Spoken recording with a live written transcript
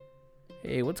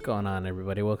Hey, what's going on,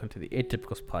 everybody? Welcome to the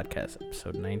Atypicals Podcast,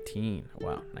 episode 19.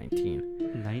 Wow,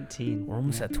 19. 19. We're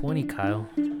almost at 20, Kyle.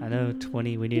 I know,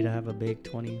 20. We need to have a big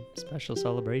 20 special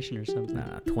celebration or something.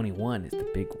 Nah, 21 is the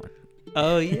big one.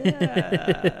 Oh,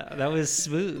 yeah. That was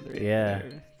smooth. Right Yeah.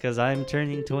 Because I'm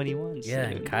turning 21 Yeah,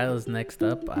 soon. and Kyle's next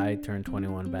up. I turned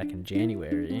 21 back in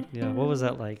January. Yeah, what was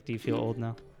that like? Do you feel old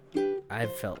now?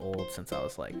 I've felt old since I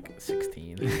was like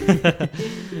 16.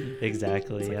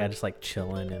 Exactly. It's like Yeah. I just like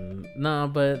chilling and no,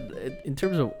 but in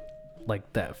terms of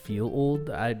like that feel old,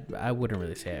 I wouldn't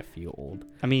really say I feel old.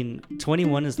 I mean,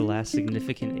 21 is the last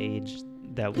significant age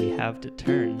that we have to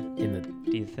turn, In the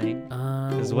do you think?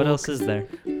 Because what else is there?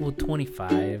 Well,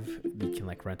 25, you can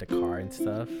like rent a car and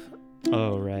stuff.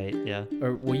 Oh, right. Yeah.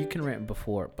 Or well, you can rent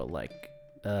before, but like,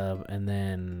 and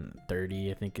then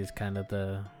 30, I think, is kind of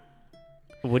the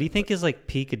What do you think is like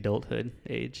peak adulthood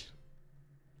age?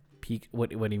 peak. What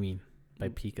do you mean by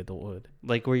peak adulthood?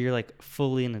 Like where you're like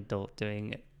fully an adult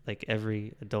doing like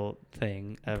every adult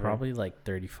thing ever. Probably like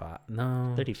 35.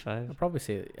 No, 35. I'd probably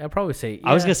say.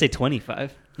 I was yeah. gonna say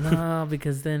 25. No,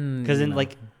 because then. Because you then know.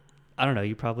 like, I don't know.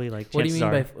 You probably like. What do you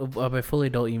mean chances by fully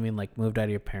adult? You mean like moved out of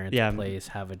your parents' Yeah, place,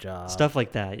 have a job, stuff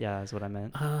like that? Yeah, is what I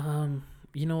meant.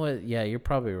 You know what? Yeah, you're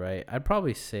probably right. I'd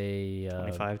probably say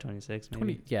 25, 26, maybe.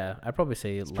 20. Yeah, I'd probably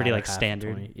say It's pretty, latter like, half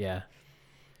standard. 20. Yeah,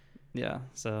 Yeah.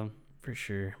 So for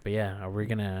sure. But yeah, are we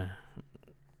gonna?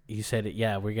 You said it.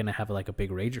 Yeah, we're gonna have like a big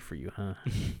rager for you, huh?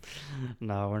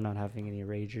 no, we're not having any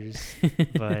ragers,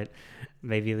 but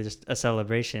maybe just a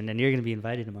celebration, and you're gonna be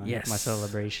invited to my Yes.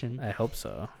 celebration, I hope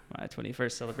so. my 21st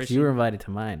 'Cause celebration. you were invited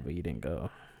to mine, but you didn't go.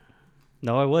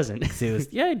 No, I wasn't. 'Cause it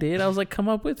was, yeah, I did. I was like, come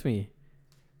up with me.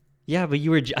 Yeah, but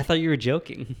you were. I thought you were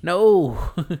joking. No.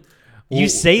 You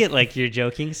say it like you're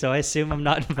joking, so I assume I'm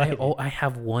not I, invited. I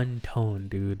have one tone,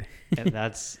 dude. And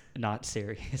that's not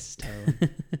serious tone.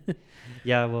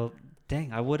 Yeah, well,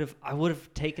 dang, I would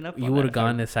have taken up. You on would that have if I-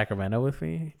 gone to Sacramento with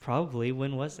me. Probably.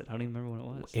 When was it? I don't even remember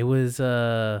when it was. It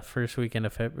was first weekend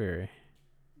of February.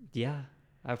 Yeah,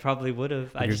 I probably would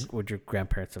have. Would your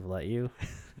grandparents have let you?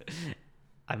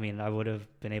 I mean, I would have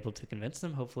been able to convince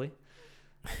them, hopefully.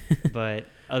 But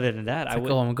other than that, It's I like,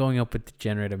 would oh, I'm going up with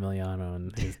Degenerate Emiliano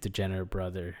and his degenerate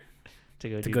brother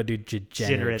to to go do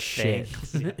degenerate shit.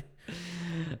 things.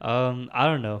 I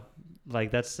don't know. Like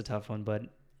that's the tough one, but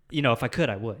if I could,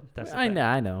 I would. That's the I thing. know,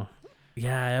 I know.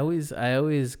 Yeah, I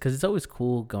always, because it's always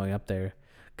cool going up there,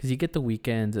 because you get the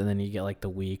weekends and then you get like the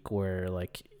week where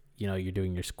like you're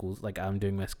doing your school. Like I'm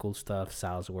doing my school stuff.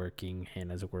 Sal's working.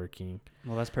 Hannah's working.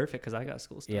 Well, that's perfect because I got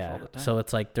school stuff all Yeah. the time. So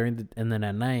it's like and then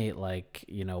at night, like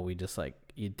we just like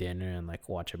eat dinner and like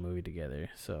watch a movie together.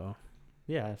 So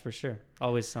yeah, for sure.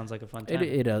 Always sounds like a fun time.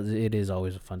 it is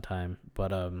always a fun time. But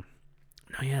no,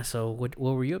 yeah. So what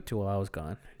were you up to while I was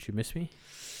gone? Did you miss me?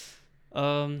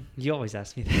 You always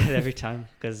ask me that every time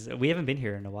because we haven't been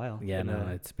here in a while. Yeah, And, no,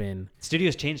 it's been.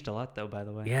 studio's changed a lot though, by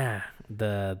the way. Yeah,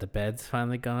 the bed's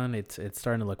finally gone. It's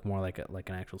starting to look more like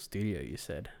an actual studio. You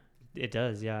said. It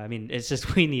does, yeah. I mean, it's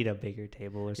just we need a bigger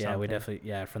table or something. Yeah, we definitely.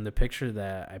 Yeah, from the picture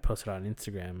that I posted on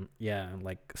Instagram. Yeah,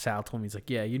 like Sal told me, he's like,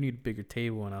 yeah, you need a bigger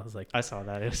table, and I was like, I saw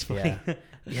that. It was funny. yeah,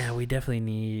 yeah, we definitely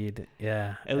need.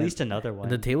 Yeah, At least another one.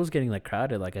 the table's getting like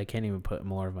crowded. Like I can't even put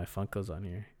more of my Funkos on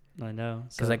here I know.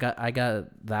 because So I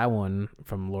got that one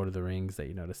from Lord of the Rings that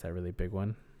you noticed, that really big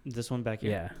one. this one back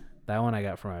here. Yeah, that one I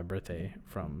got for my birthday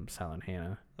from Sal and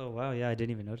Hannah. Oh wow, yeah, I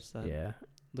didn't even notice that. Yeah,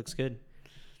 Looks good.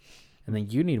 and then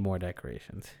you need more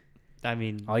decorations. I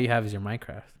mean, All you have is your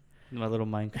Minecraft. my little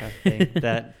Minecraft thing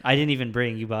that I didn't even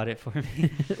bring. You bought it for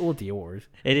me. Well, it's yours.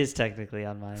 It is technically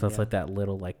on mine. So it's yeah. like that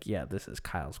little this is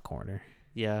Kyle's corner.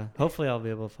 Yeah. Hopefully, I'll be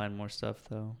able to find more stuff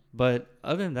though. But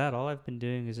other than that, all I've been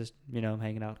doing is just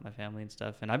hanging out with my family and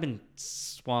stuff. And I've been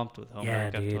swamped with homework. Yeah,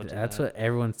 I've told dude, you that's that. what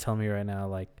everyone's telling me right now.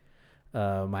 Like,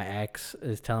 my ex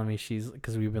is telling me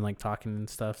because we've been like talking and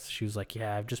stuff. She was like,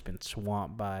 "Yeah, I've just been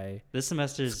swamped by This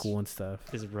semester's school and stuff."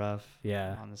 is rough.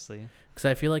 Yeah, Honestly. because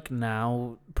I feel like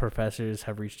now professors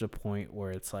have reached a point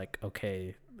where it's like,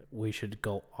 okay, we should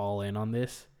go all in on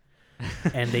this,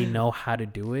 and they know how to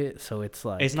do it. So it's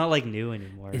like It's not like new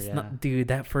anymore. it's yeah. not, dude.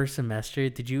 That first semester,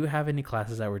 did you have any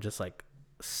classes that were just like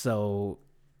so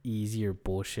easy or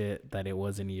bullshit that it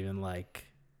wasn't even like?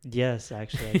 Yes,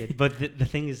 actually, I did. But the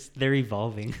thing is, they're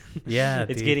evolving. Yeah,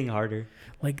 It's dude. getting harder.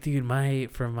 Like, dude, I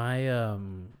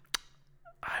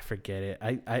forget it.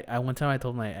 I one time I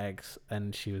told my ex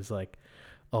and she was like,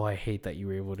 "Oh, I hate that you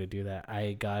were able to do that."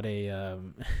 I got a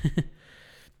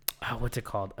what's it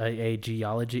called? A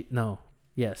geology? No.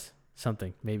 Yes.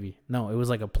 Something, maybe. No, it was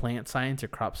like a plant science or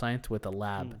crop science with a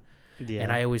lab. Yeah.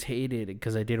 And I always hated it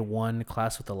because I did one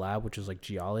class with the lab, which was like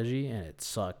geology, and it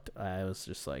sucked. I was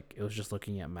just like, it was just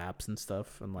looking at maps and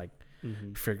stuff and like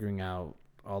Mm-hmm. figuring out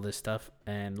all this stuff.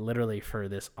 And literally for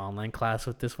this online class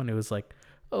with this one, it was like,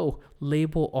 oh,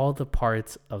 label all the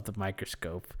parts of the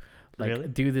microscope. Like Really?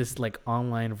 do this like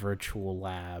online virtual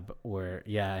lab where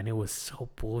and it was so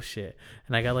bullshit.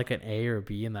 And I got like an A or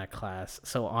B in that class.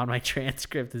 So on my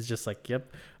transcript it's just like,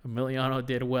 yep, Emiliano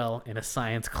did well in a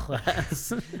science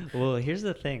class. Well, here's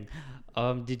the thing.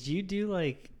 Did you do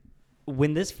like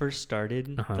when this first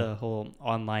started, the whole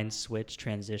online switch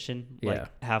transition, like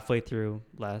halfway through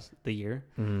the year?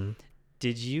 Mm-hmm.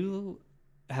 Did you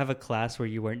have a class where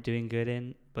you weren't doing good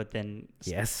in, but then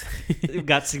Yes. it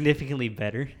got significantly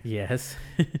better? Yes.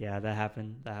 Yeah, that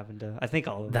happened. That happened to, I think,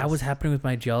 all of That us. was happening with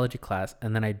my geology class,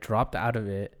 and then I dropped out of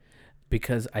it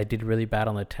because I did really bad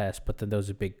on the test, but then there was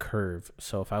a big curve.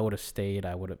 So if I would have stayed,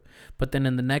 I would have. But then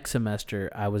in the next semester,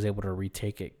 I was able to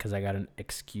retake it because I got an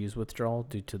excuse withdrawal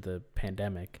due to the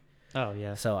pandemic. Oh,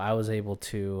 yeah. So I was able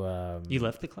to. You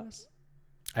left the class?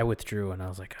 I withdrew, and I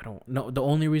was like, I don't know. The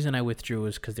only reason I withdrew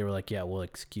was because they were like, yeah, we'll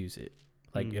excuse it.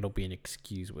 Like, it'll be an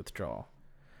excuse withdrawal.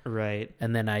 Right.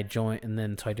 And then I joined, and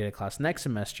then so I did a class next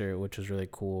semester, which was really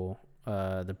cool.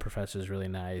 The professor's really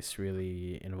nice,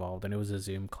 really involved, and it was a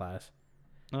Zoom class.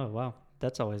 Oh, wow.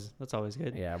 That's always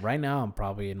good. Yeah, right now I'm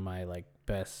probably in my like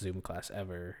best Zoom class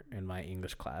ever in my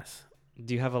English class.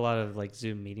 Do you have a lot of like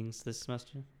Zoom meetings this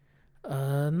semester?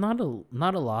 Not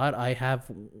a lot. I have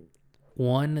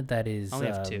one that is. I only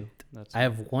have two. I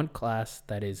have one class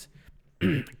that is,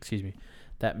 excuse me,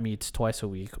 that meets twice a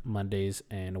week, Mondays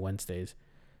and Wednesdays.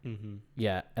 Mm-hmm.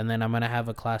 Yeah, and then I'm gonna have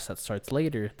a class that starts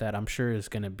later that I'm sure is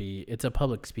gonna be. It's a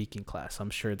public speaking class. I'm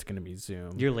sure it's gonna be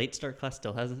Zoom. Your late start class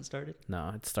still hasn't started?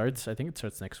 No, it starts. I think it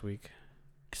starts next week.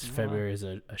 'Cause Wow. February is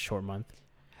a short month.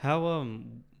 How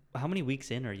many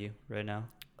weeks in are you right now?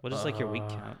 What is like your week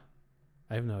count?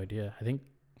 I have no idea. I think.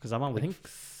 Because I'm on I week. think.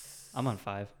 I'm on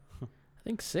 5. I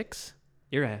think 6.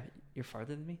 You're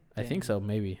farther than me. I think so.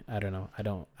 Maybe. I don't know. I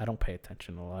don't pay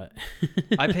attention a lot.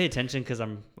 I pay attention because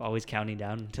I'm always counting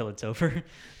down until it's over.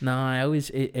 No,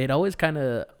 it always kind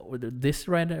of, this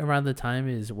right around the time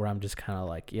is where I'm just kind of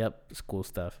like, yep, school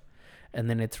stuff. And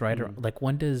then it's right around, like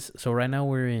so right now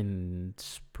we're in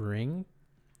spring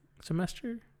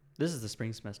semester. This is the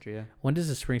spring semester, yeah. When does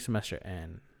the spring semester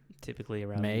end? Typically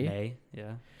around May? May,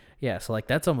 yeah. Yeah. So like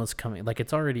that's almost coming. Like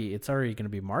it's already going to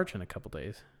be March in a couple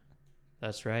days.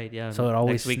 That's right, yeah. So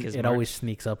Next week is March. always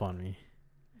sneaks up on me.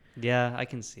 Yeah, I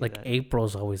can see Like that.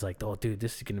 April's always like, oh dude,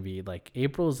 this is going to be like,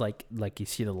 April's like you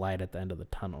see the light at the end of the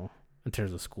tunnel in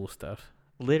terms of school stuff.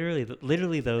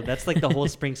 Literally though, that's like the whole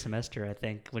spring semester. I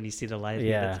think when you see the light,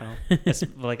 Yeah. It's,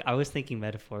 like I was thinking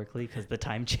metaphorically because the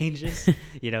time changes,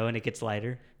 and it gets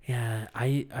lighter. Yeah,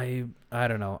 I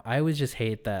don't know. I always just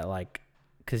hate that, like,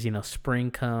 because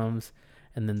spring comes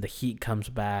and then the heat comes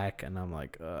back, and I'm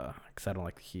like, because I don't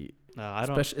like the heat. I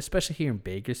don't. Especially here in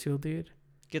Bakersfield, dude.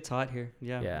 Gets hot here.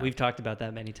 Yeah. We've talked about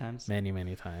that many times.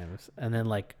 Many times. And then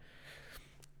like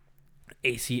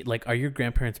AC, like, are your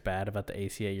grandparents bad about the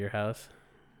AC at your house?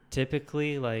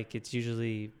 Typically, like it's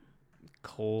usually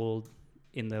cold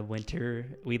in the winter.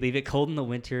 We leave it cold in the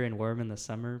winter and warm in the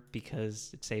summer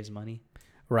because it saves money.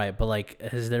 Right, but like,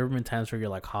 has there ever been times where you're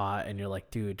like hot and you're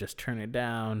like, dude, just turn it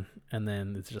down, and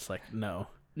then it's just like, no.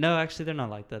 No, actually, they're not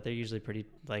like that. They're usually pretty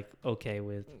like okay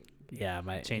with. Me and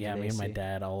my AC.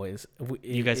 dad always.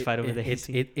 You guys fight over the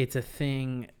AC? It's a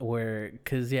thing where,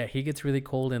 cause he gets really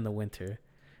cold in the winter,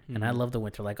 and I love the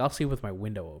winter. Like I'll sleep with my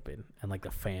window open and like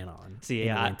the fan on. See,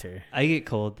 in the winter. I get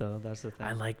cold though. That's the thing.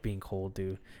 I like being cold,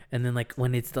 dude. And then like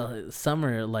when it's the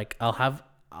summer, like I'll have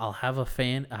a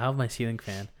fan. I have my ceiling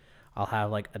fan. I'll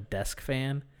have like a desk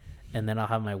fan, and then I'll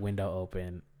have my window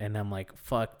open, and I'm like,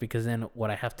 fuck, because then what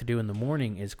I have to do in the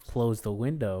morning is close the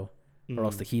window, or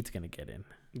else the heat's gonna get in.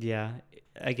 Yeah,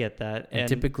 I get that. And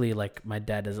typically, like, my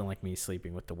dad doesn't like me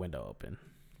sleeping with the window open.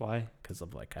 Why? Because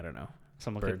of, like, I don't know,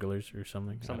 someone burglars or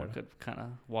something. Someone could kind of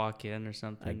walk in or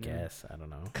something. I guess. I don't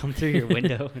know. Come through your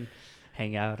window and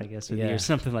hang out, I guess, with you or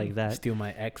something like that. Steal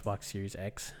my Xbox Series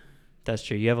X. That's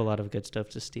true. You have a lot of good stuff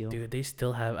to steal. Dude, they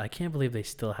still have... I can't believe they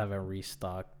still haven't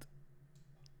restocked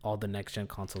all the next-gen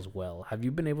consoles well. Have you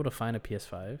been able to find a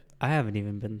PS5? I haven't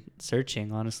even been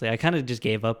searching, honestly. I kind of just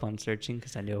gave up on searching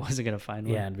because I knew I wasn't going to find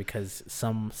one. Yeah, and because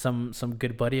some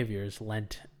good buddy of yours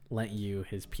lent you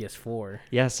his PS4.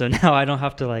 Yeah, so now I don't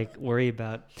have to, like, worry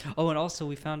about... Oh, and also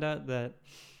we found out that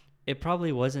it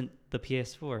probably wasn't the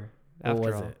PS4 after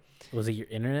what was all. it? Was it your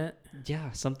internet?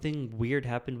 Yeah, something weird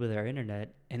happened with our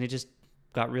internet, and it just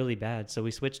got really bad. So we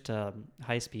switched to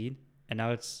high speed, and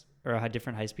now it's... or a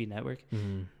different high-speed network.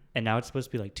 Mm-hmm. and now it's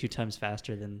supposed to be like 2 times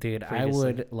faster than Dude,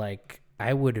 previously.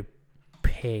 I would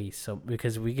pay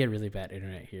because we get really bad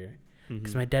internet here.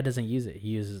 Because my dad doesn't use it. He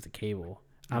uses the cable.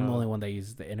 I'm the only one that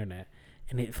uses the internet.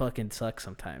 And it fucking sucks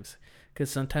sometimes. Because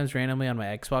sometimes randomly on my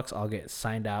Xbox, I'll get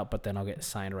signed out, but then I'll get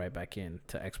signed right back in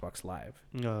to Xbox Live.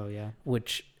 Oh, yeah.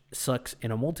 Which sucks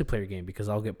in a multiplayer game because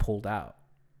I'll get pulled out.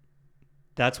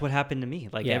 That's what happened to me,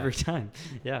 like every time.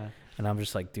 Yeah. And I'm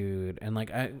just like, dude, and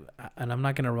like I'm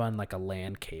not gonna run like a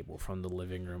LAN cable from the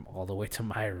living room all the way to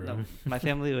my room. No, my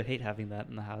family would hate having that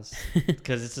in the house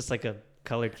because it's just like a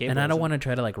colored cable. And I don't want to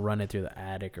try to like run it through the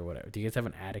attic or whatever. Do you guys have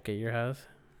an attic at your house?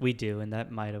 We do, and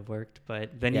that might have worked,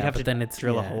 but then you have to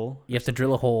drill a hole. You have to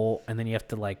drill a hole, and then you have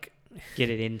to like get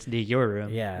it into your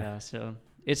room. Yeah. So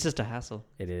it's just a hassle.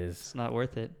 It is. It's not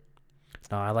worth it.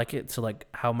 No, I like it. So like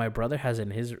how my brother has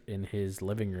it in his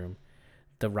living room,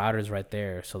 the router's right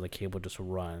there, so the cable just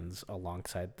runs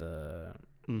alongside the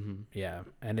yeah,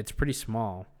 and it's pretty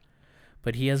small.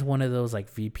 But he has one of those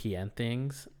like VPN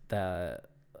things that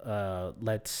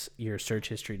lets your search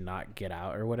history not get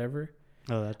out or whatever.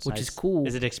 Oh, that's which nice. is cool.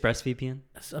 Is it ExpressVPN?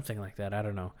 Something like that. I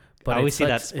don't know. But I always see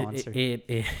that sponsored.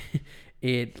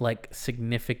 It like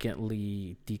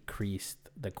significantly decreased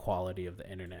the quality of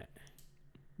the internet.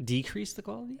 Decrease the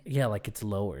quality? Yeah, like it's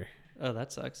lower. Oh,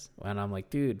 that sucks. And I'm like,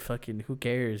 dude, fucking who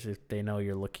cares if they know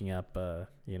you're looking up,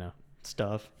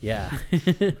 stuff. Yeah.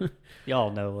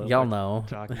 Y'all know what Y'all we're know.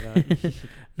 talking about.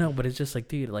 No, but it's just like,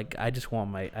 dude, like I just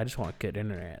want good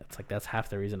internet. It's like that's half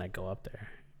the reason I go up there.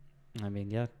 I mean,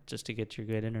 yeah, just to get your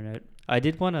good internet. I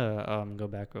did want to go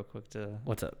back real quick to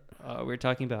what's up. We were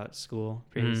talking about school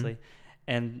previously,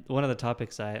 and one of the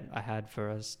topics I had for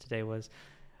us today was,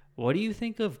 what do you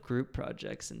think of group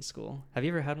projects in school? Have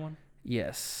you ever had one?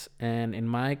 Yes, and in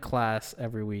my class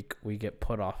every week we get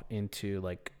put off into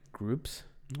like groups.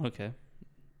 Okay.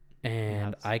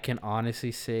 And I can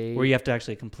honestly say, where you have to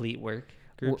actually complete work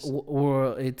groups,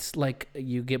 or it's like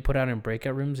you get put out in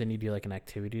breakout rooms and you do like an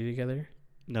activity together.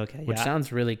 Okay. Which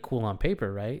sounds really cool on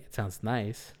paper, right? It sounds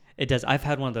nice. It does. I've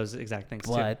had one of those exact things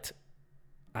too. But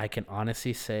I can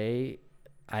honestly say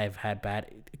I've had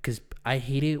bad, because I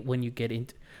hate it when you get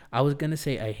into, I was going to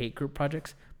say I hate group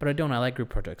projects, but I don't. I like group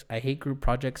projects. I hate group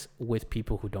projects with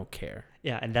people who don't care.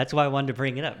 Yeah, and that's why I wanted to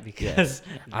bring it up, because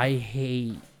I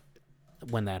hate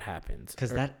when that happens.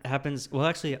 Because that happens. Well,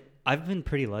 actually, I've been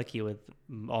pretty lucky with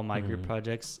all my group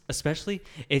projects, especially.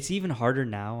 It's even harder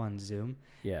now on Zoom.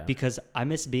 Yeah. Because I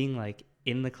miss being like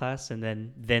in the class, and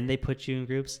then they put you in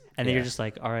groups, and then you're just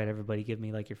like, all right, everybody give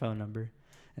me like your phone number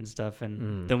and stuff,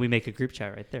 and then we make a group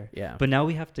chat right there. Yeah. But now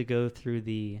we have to go through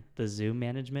the Zoom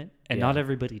management, and not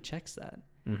everybody checks that.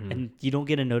 And you don't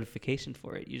get a notification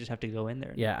for it. You just have to go in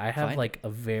there. Yeah, I have like a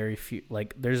very few,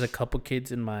 like there's a couple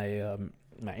kids in my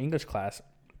my English class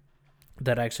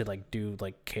that actually like do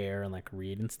like care and like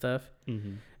read and stuff.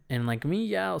 And like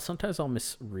me, sometimes I'll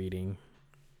miss reading.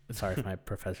 Sorry if my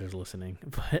professor's listening,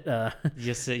 but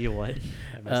you what?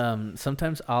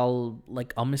 sometimes I'll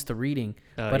miss the reading,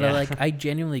 but I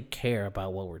genuinely care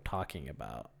about what we're talking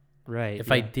about. Right.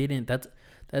 If I didn't,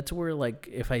 that's where like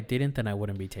if I didn't, then I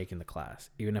wouldn't be taking the class.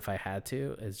 Even if I had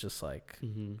to, it's just like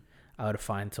I would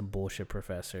find some bullshit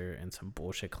professor and some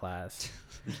bullshit class.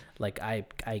 Like I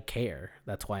care.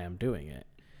 That's why I'm doing it.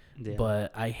 Yeah.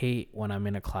 But I hate when I'm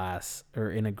in a class or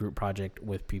in a group project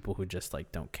with people who just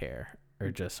like don't care or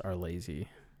just are lazy.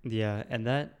 Yeah, and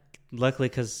that luckily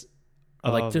because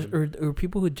like just or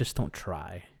people who just don't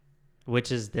try.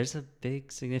 Which is there's a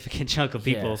big significant chunk of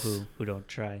people who don't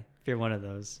try. If you're one of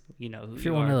those, you know who if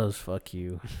you're one of those, fuck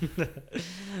you.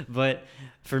 But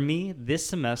for me, this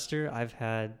semester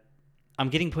I'm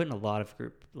getting put in a lot of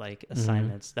group like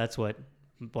assignments. That's why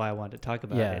I wanted to talk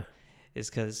about it, is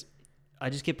because I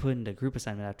just get put into group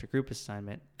assignment after group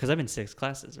assignment because I'm in 6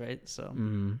 classes, right? So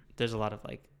there's a lot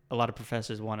of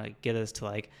professors want to get us to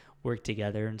like work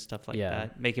together and stuff like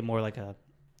that, make it more like a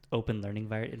open learning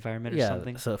environment or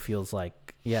something. So it feels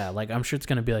like like I'm sure it's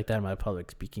gonna be like that in my public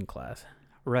speaking class.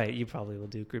 Right, you probably will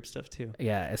do group stuff too.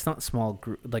 Yeah, it's not small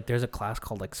group. Like there's a class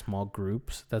called like small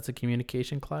groups. That's a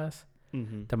communication class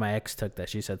that my ex took that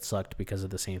she said sucked because of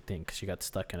the same thing, because she got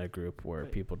stuck in a group where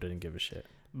people didn't give a shit.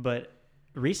 But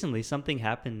recently something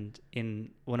happened in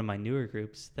one of my newer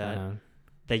groups that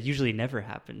usually never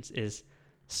happens, is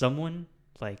someone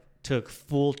like took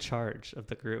full charge of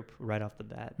the group right off the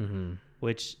bat,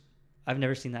 which I've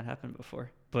never seen that happen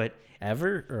before. But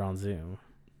ever or on Zoom?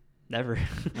 Never.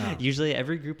 Usually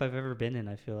every group I've ever been in,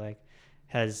 I feel like,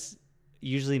 has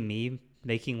usually me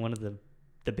making one of the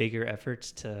bigger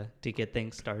efforts to get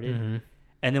things started.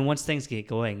 And then once things get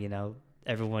going,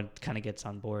 everyone kind of gets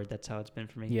on board. That's how it's been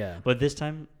for me. Yeah. But this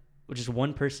time just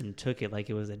one person took it like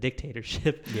it was a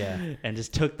dictatorship. Yeah. And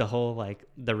just took the whole, like,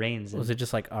 the reins. Was it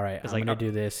just like, all right, I'm like, going to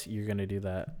do this, you're going to do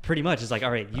that? Pretty much. It's like,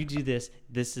 all right, you do this.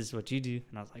 This is what you do.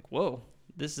 And I was like, whoa,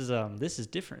 this is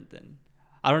different than.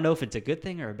 I don't know if it's a good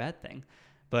thing or a bad thing,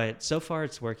 but so far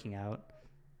it's working out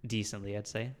decently, I'd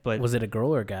say. But was it a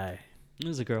girl or a guy? It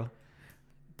was a girl.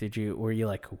 Were you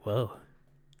like, whoa,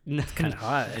 No, it's kind of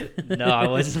hot? No, I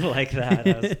wasn't like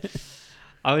that.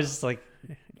 I was just like,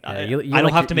 Yeah, I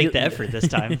don't have to make the effort this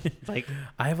time. Like,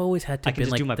 I've always had to be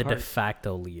like the part. de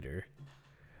facto leader,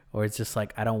 or it's just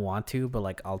like I don't want to, but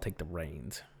like I'll take the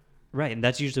reins. Right, and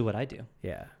that's usually what I do.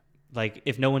 Yeah. Like,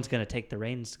 if no one's gonna take the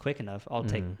reins quick enough, I'll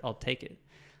take it.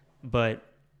 But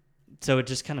so it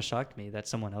just kind of shocked me that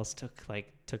someone else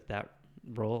took that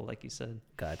role, like you said.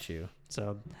 Got you.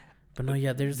 So, but no,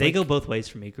 yeah, they go both ways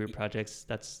for me. Group projects.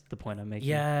 That's the point I'm making.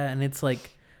 Yeah, and it's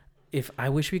like, if I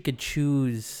wish we could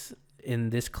choose in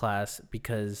this class,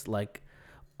 because like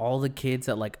all the kids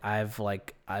that like I've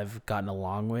gotten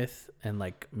along with and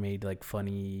like made like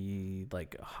funny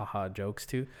like haha jokes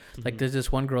to, like there's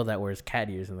this one girl that wears cat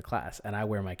ears in the class, and I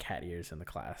wear my cat ears in the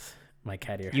class. My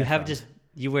cat ear.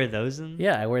 You wear those in?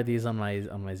 Yeah, I wear these on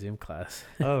my Zoom class.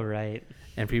 Oh, right.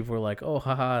 And people were like, "Oh,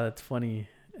 haha, that's funny."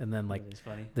 And then like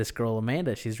this girl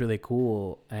Amanda, she's really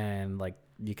cool, and like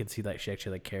you can see that she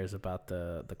actually like cares about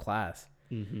the class.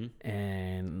 Mm-hmm.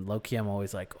 And low-key, I'm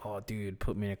always like, oh dude,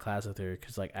 put me in a class with her,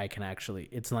 because like I can actually,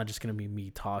 it's not just gonna be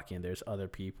me talking, there's other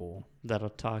people that'll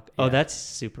talk. Yeah. Oh, that's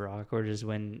super awkward, is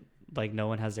when like no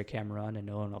one has their camera on and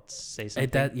no one will say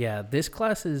something. This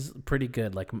class is pretty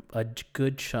good, like a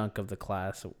good chunk of the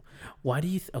class. Why do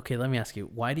you okay, let me ask you,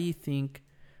 why do you think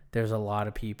there's a lot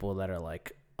of people that are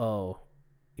like, oh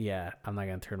yeah, I'm not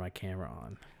gonna turn my camera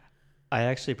on? I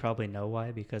actually probably know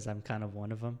why, because I'm kind of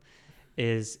one of them.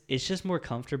 It's just more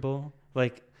comfortable.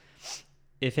 Like,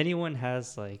 if anyone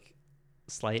has like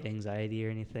slight anxiety or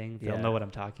anything, they'll know what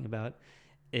I'm talking about.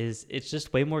 It's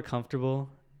just way more comfortable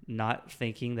not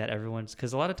thinking that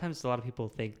because a lot of times a lot of people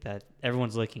think that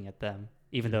everyone's looking at them,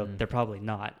 even though they're probably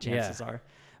not, chances are.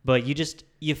 But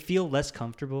you feel less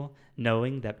comfortable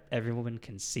knowing that everyone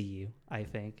can see you, I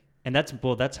think. And that's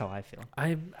how I feel.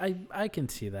 I can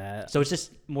see that. So it's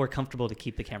just more comfortable to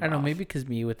keep the camera off. I don't know, maybe because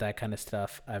me with that kind of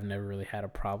stuff, I've never really had a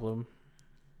problem.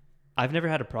 I've never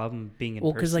had a problem being in person.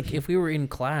 Well, because like if we were in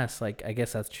class, like I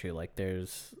guess that's true. Like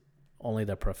there's only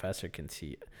the professor can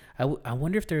see. I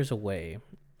wonder if there's a way.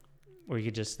 Or you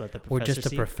could just let the professor see? Or just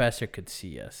the professor could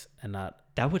see us and not.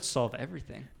 That would solve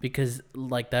everything. Because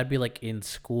like that'd be like in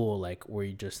school, like where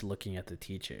you're just looking at the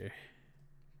teacher.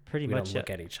 Pretty much don't look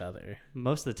at each other.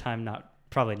 Most of the time,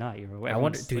 probably not. I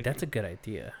wonder, dude, that's a good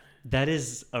idea. That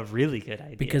is a really good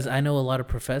idea. Because I know a lot of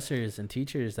professors and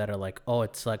teachers that are like, oh,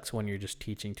 it sucks when you're just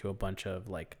teaching to a bunch of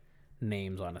like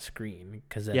names on a screen.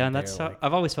 And that's how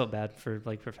I've always felt bad for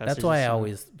like professors. That's why I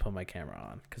always put my camera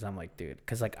on, because I'm like, dude,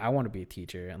 because like I want to be a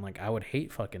teacher, and like I would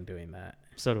hate fucking doing that.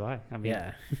 So do I. I mean,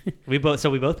 yeah, we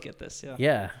both get this. Yeah.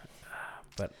 Yeah,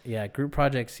 but yeah, group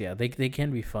projects, yeah, they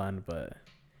can be fun, but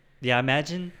yeah,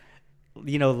 imagine.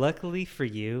 Luckily for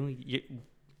you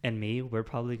and me, we're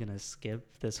probably going to skip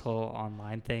this whole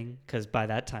online thing, because by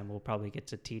that time we'll probably get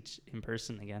to teach in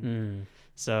person again.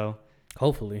 So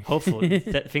hopefully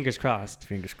fingers crossed.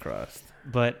 Fingers crossed.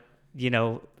 But,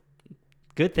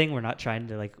 good thing we're not trying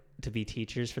to be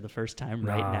teachers for the first time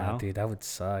right now. Dude, that would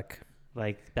suck.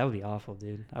 Like, that would be awful,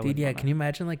 dude. Can you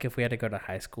imagine like if we had to go to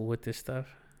high school with this stuff?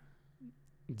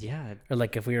 Yeah. Or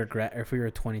like if we were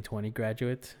 2020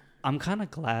 graduates? I'm kind of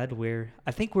glad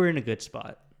I think we're in a good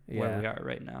spot where we are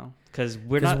right now, because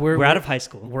we're out of high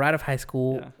school. We're out of high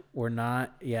school. Yeah. We're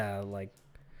not. Yeah, like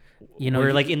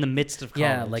we're like in the midst of college.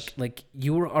 Yeah, like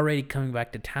you were already coming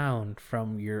back to town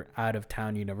from your out of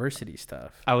town university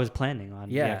stuff. I was planning on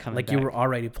coming back. You were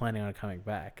already planning on coming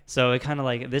back. So it kind of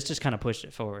like this just kind of pushed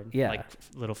it forward. Yeah, like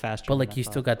a little faster. But like you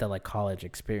still got that like college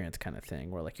experience kind of thing,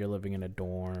 where like you're living in a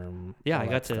dorm. Yeah, I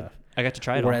got to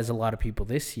try it. Whereas a lot of people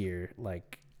this year,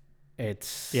 like.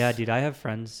 Yeah, dude, I have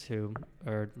friends who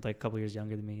are like a couple years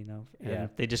younger than me, and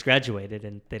they just graduated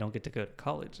and they don't get to go to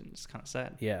college, and it's kind of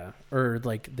sad. Yeah, or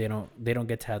like they don't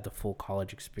get to have the full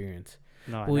college experience.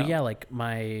 No, well, yeah, like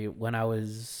when I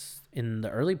was in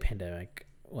the early pandemic,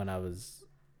 I was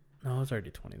already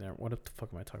 20 there. What the fuck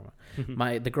am I talking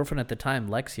about? The girlfriend at the time,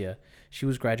 Lexia, she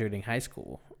was graduating high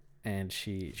school, and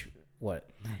she what?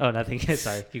 Oh, nothing.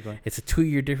 Sorry, keep going. It's a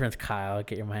 2-year difference, Kyle.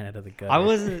 Get your mind out of the gutter. I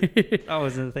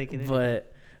wasn't thinking it.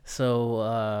 But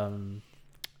so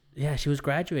yeah, she was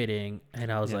graduating,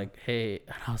 and I was like, hey,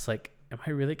 and I was like, am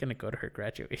I really gonna go to her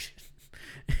graduation?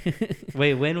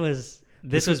 Wait, when was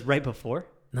this? Was right before?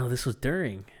 No, this was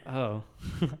during. Oh.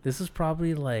 This was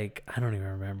probably like, I don't even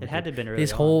remember. It had to have been early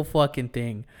this on. whole fucking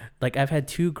thing. Like, I've had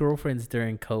 2 girlfriends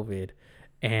during COVID,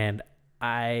 and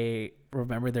I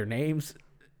remember their names,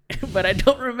 but I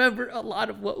don't remember a lot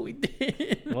of what we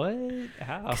did. What?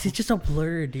 How? Cause it's just a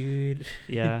blur, dude.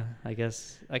 Yeah, I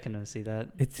guess I can see that.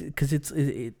 It's because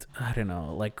it I don't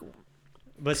know, like.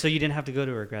 But so you didn't have to go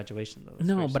to her graduation though?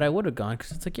 No, but I would have gone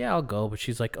because it's like, yeah, I'll go. But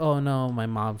she's like, oh no, my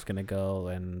mom's gonna go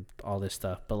and all this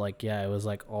stuff. But like, yeah, it was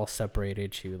like all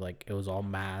separated. She like, it was all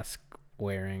mask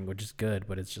wearing, which is good.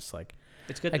 But it's just like,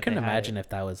 it's good. I couldn't imagine if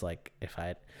that was like, if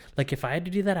I had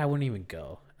to do that, I wouldn't even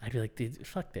go. I'd be like, dude,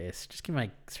 fuck this. Just give me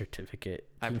my certificate.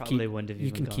 I probably wouldn't have.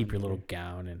 You can keep your little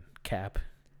gown and cap.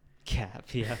 Cap,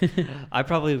 yeah. I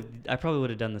probably would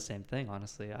have done the same thing.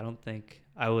 Honestly, I don't think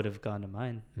I would have gone to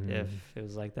mine if it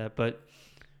was like that. But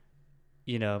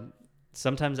you know,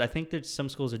 sometimes I think that some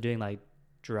schools are doing like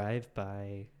drive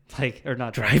by, like, or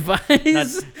not drive-bys,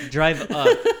 not drive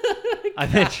up. I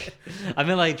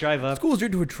meant like drive up. Schools are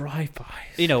doing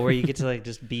drive-bys. You know, where you get to like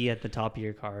just be at the top of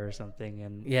your car or something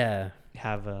and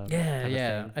have a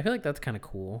thing. I feel like that's kind of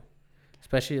cool.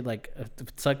 Especially like,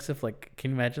 it sucks if like, can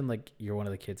you imagine like you're one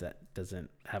of the kids that doesn't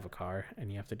have a car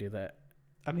and you have to do that?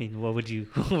 I mean, what would you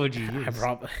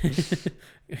use?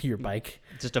 Your bike.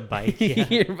 Just a bike. Yeah.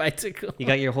 Your bicycle. You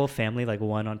got your whole family like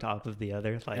one on top of the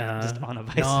other, like just on a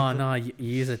bicycle. No, you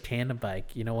use a tandem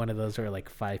bike. You know, one of those where like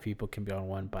 5 people can be on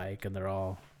one bike and they're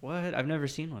all. What? I've never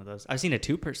seen one of those. I've seen a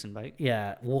 2-person bike.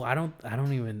 Yeah. Well, I don't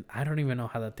even know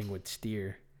how that thing would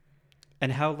steer.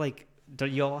 And how, like,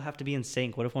 don't you all have to be in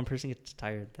sync? What if one person gets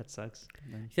tired? That sucks.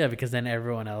 Yeah, because then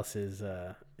everyone else is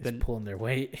pulling their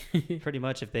weight. Pretty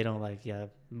much, if they don't like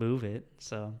move it.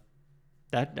 So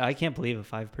that, I can't believe a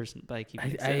 5-person bike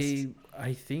even exists.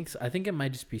 I think so. I think it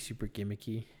might just be super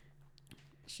gimmicky.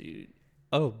 Shoot.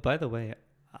 Oh, by the way,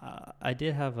 I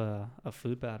did have a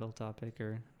food battle topic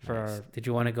Did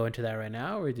you want to go into that right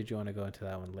now, or did you want to go into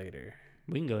that one later?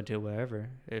 We can go into it wherever.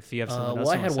 If you have something else.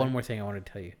 Well, I had one more thing I wanted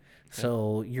to tell you. Okay.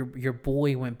 So your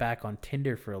boy went back on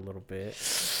Tinder for a little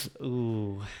bit.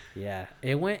 Ooh. Yeah.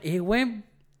 It went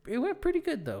pretty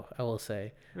good though, I will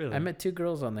say. Really? I met 2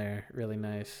 girls on there, really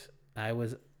nice.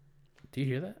 Do you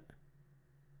hear that?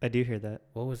 I do hear that.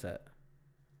 What was that?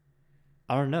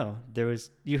 I don't know.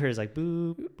 You heard it's like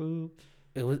boop boop.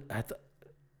 It was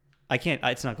I can't.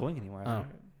 It's not going anywhere. Oh,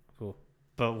 cool.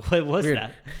 But what was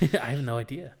that? I have no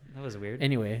idea. That was weird.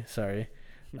 Anyway, sorry.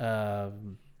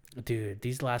 Dude,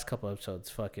 these last couple episodes,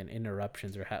 fucking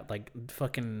interruptions are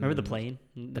fucking. Remember the plane?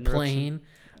 The plane.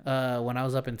 When I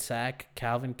was up in SAC,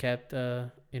 Calvin kept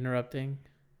interrupting.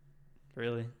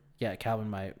 Really? Yeah,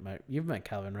 Calvin. You've met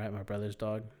Calvin, right? My brother's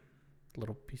dog,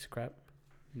 little piece of crap.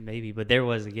 Maybe, but there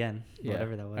was again. Yeah.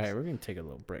 Whatever that was. All right, we're gonna take a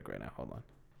little break right now. Hold on.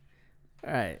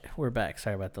 All right, we're back.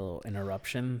 Sorry about the little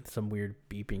interruption. Some weird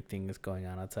beeping thing is going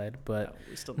on outside, but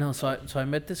so I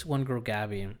met this one girl,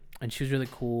 Gabby, and she was really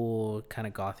cool, kind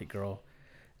of gothy girl,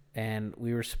 and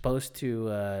we were supposed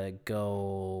to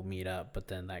go meet up, but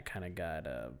then that kind of got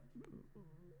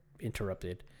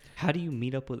interrupted. How do you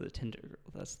meet up with a Tinder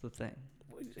girl? That's the thing.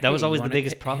 That was always the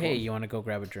biggest problem. Hey, you want to go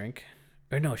grab a drink?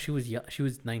 Or no, she was young. She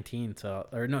was 19,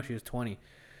 she was 20.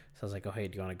 So I was like, oh hey,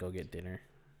 do you want to go get dinner?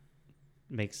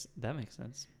 That makes sense.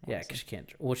 Honestly. Yeah, because she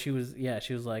can't. Well, she was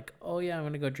like, oh yeah, I'm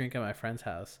gonna go drink at my friend's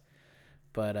house,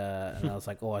 but and I was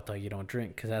like, oh, I thought you don't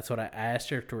drink, because that's what I asked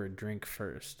her for a drink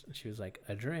first. And she was like,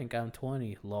 a drink? I'm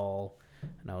 20, lol.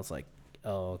 And I was like,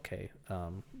 oh okay,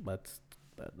 let's.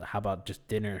 How about just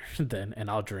dinner then,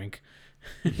 and I'll drink.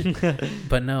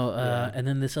 But no, and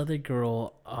then this other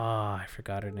girl, I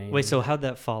forgot her name. Wait, so how'd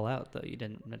that fall out though? You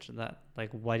didn't mention that. Like,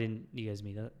 why didn't you guys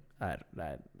meet up?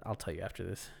 I'll tell you after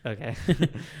this. Okay.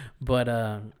 But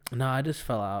no, I just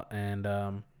fell out,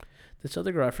 and this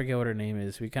other girl, I forget what her name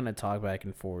is. We kind of talk back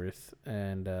and forth,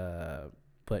 and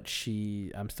but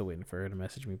I'm still waiting for her to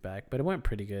message me back. But it went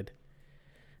pretty good.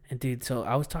 And dude, so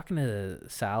I was talking to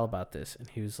Sal about this, and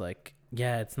he was like,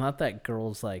 "Yeah, it's not that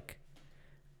girls like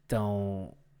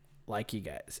don't like you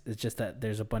guys. It's just that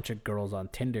there's a bunch of girls on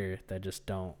Tinder that just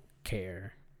don't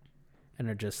care, and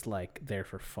are just like there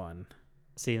for fun."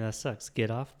 See, that sucks. Get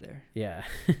off there. Yeah.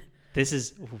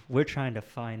 We're trying to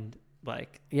find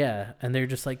yeah, and they're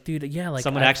just like, dude, yeah, like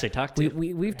someone actually talked to.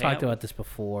 We've talked about this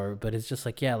before, but it's just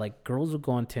like, yeah, like girls will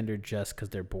go on Tinder just because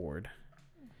they're bored,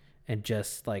 and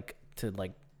just like to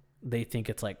like they think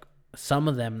it's like some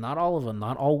of them, not all of them,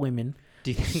 not all women,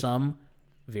 some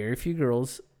very few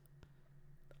girls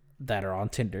that are on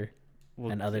Tinder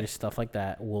and other stuff like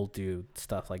that will do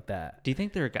stuff like that. Do you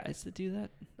think there are guys that do that?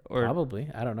 Or probably.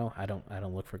 I don't know. I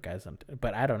don't look for guys on,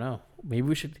 but I don't know. Maybe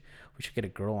we should get a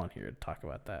girl on here to talk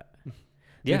about that.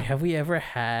 Dude, have we ever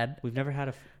had? We've never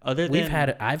had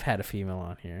I've had a female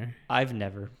on here. I've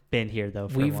never been here though.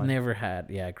 We've never had.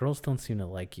 Yeah, girls don't seem to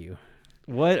like you.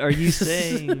 What are you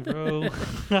saying, bro?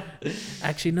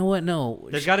 Actually, you know what? No,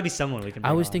 there's got to be someone we can.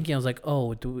 I was thinking. I was like,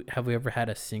 oh, have we ever had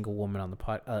a single woman on the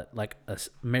pod? Like a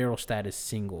marital status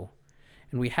single,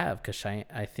 and we have because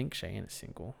I think Cheyenne is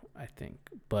single. I think,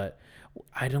 but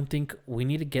I don't think we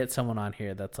need to get someone on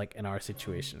here that's like in our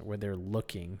situation where they're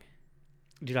looking.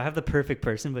 Dude, I have the perfect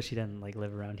person, but she doesn't like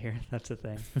live around here. That's the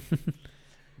thing.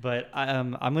 But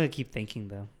I'm gonna keep thinking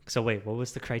though. So wait, what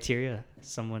was the criteria?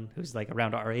 Someone who's like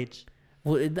around our age?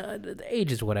 Well, the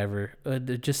age is whatever.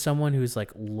 Just someone who's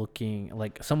like looking,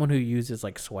 like someone who uses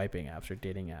like swiping apps or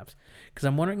dating apps. Because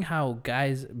I'm wondering how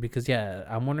guys. Because yeah,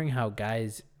 I'm wondering how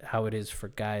it is for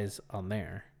guys on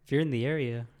there. If you're in the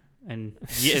area, and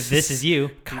if this is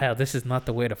you, Kyle, this is not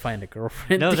the way to find a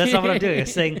girlfriend. No, that's not what I'm doing. I'm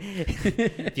saying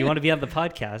if you want to be on the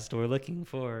podcast, we're looking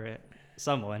for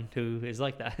someone who is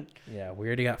like that. Yeah, we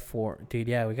already got 4. Dude,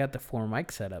 yeah, we got the 4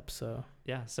 mic set up, so.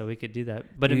 Yeah, so we could do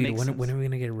that. But dude, it makes sense. When are we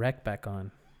going to get Rec back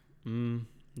on?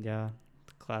 Yeah,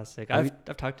 classic. I've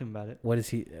talked to him about it. What is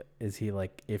he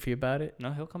like iffy about it?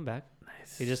 No, he'll come back.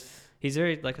 Nice. He's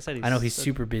very, like I said, I know he's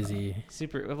super busy. He's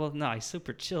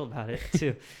super chill about it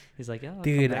too. He's like, yeah,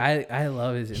 dude, I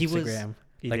love his Instagram.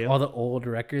 Like all the old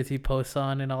records he posts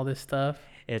on and all this stuff.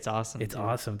 It's awesome. It's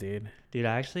awesome, dude. Dude,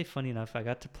 actually, funny enough, I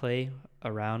got to play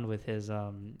around with his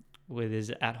at-home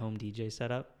DJ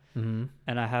setup. Mm-hmm.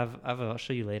 And I'll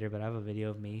show you later, but I have a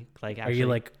video of me like actually. Are you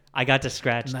like? I got to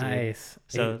scratch. Nice.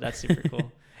 Dude. So that's super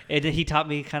cool. He taught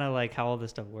me kind of like how all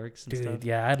this stuff works and stuff.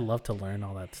 Yeah, I'd love to learn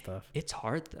all that stuff. It's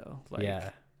hard though. Like,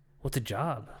 yeah. What's a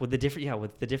job? With the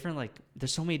different like,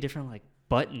 there's so many different like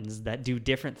buttons that do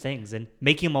different things, and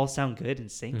making them all sound good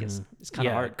and sync is kind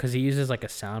of hard. Because he uses like a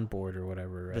soundboard or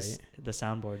whatever, right? The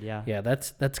soundboard, yeah. Yeah,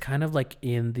 that's kind of like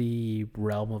in the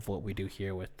realm of what we do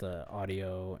here with the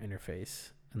audio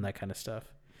interface and that kind of stuff.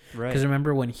 Right. Because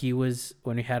remember when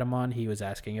we had him on, he was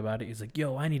asking about it. He's like,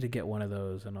 "Yo, I need to get one of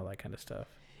those," and all that kind of stuff.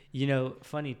 You know,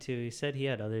 funny too. He said he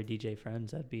had other DJ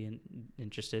friends that'd be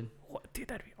interested. What, dude?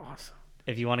 That'd be awesome.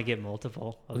 If you want to get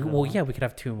multiple. Well, yeah, we could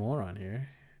have 2 more on here.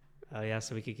 Oh yeah,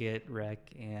 so we could get Rec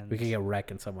and we could get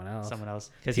Rec and someone else.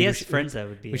 Because he has friends that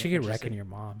would be. We should get Rec and your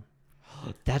mom.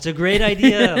 That's a great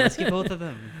idea. Let's get both of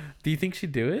them. Do you think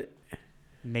she'd do it?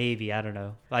 Maybe, I don't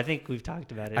know. I think we've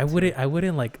talked about it. I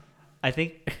wouldn't like. I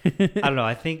think I don't know.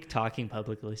 I think talking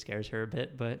publicly scares her a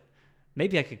bit, but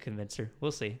maybe I could convince her.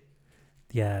 We'll see.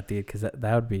 Yeah, dude, because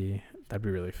that'd be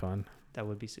really fun. That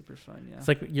would be super fun. Yeah. It's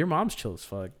like your mom's chill as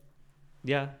fuck.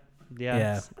 Yeah.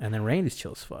 And then Randy's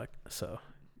chill as fuck. So.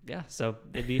 Yeah, so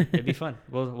it'd be fun.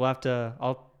 We'll have to.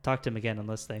 I'll talk to him again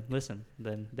unless they listen.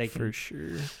 Then they can for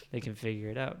sure. They can figure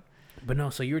it out. But no,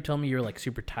 so you were telling me you're like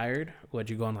super tired. Would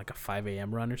you go on like a 5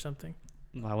 a.m. run or something?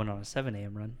 Well, I went on a 7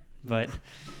 a.m. run, but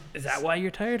is that why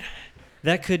you're tired?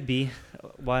 That could be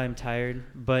why I'm tired.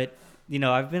 But you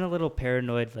know, I've been a little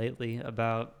paranoid lately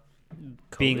about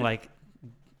COVID? Being like,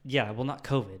 yeah, well, not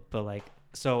COVID, but like,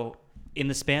 so in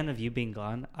the span of you being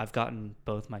gone, I've gotten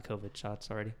both my COVID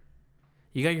shots already.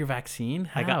 You got your vaccine?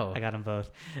 How? I got them both.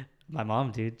 My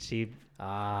mom, dude, she.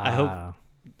 I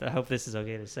hope this is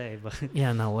okay to say, but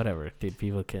yeah, no, whatever, dude.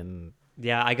 People can.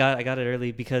 Yeah, I got it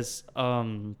early because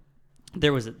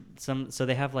there was so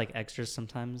they have like extras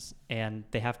sometimes, and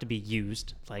they have to be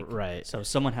used, like right. So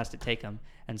someone has to take them,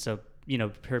 and so you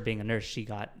know, her being a nurse, she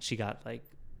got like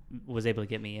was able to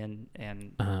get me in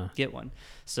and get one.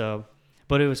 So.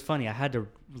 But it was funny. I had to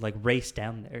like race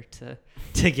down there to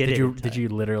get it. Did you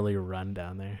literally run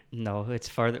down there? No,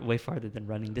 it's way farther than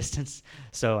running distance.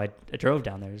 So I drove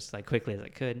down there as like quickly as I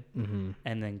could,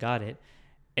 and then got it.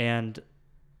 And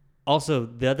also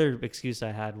the other excuse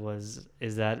I had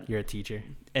is that you're a teacher,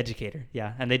 educator.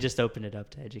 Yeah, and they just opened it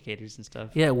up to educators and stuff.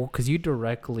 Yeah, well, because you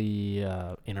directly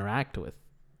interact with.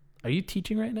 Are you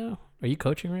teaching right now? Are you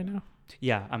coaching right now?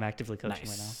 Yeah, I'm actively coaching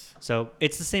right now. So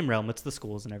it's the same realm. It's the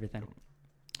schools and everything.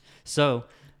 So,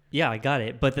 yeah, I got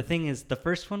it. But the thing is, the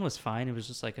first one was fine. It was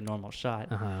just like a normal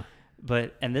shot.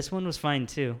 And this one was fine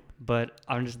too. But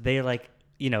they like,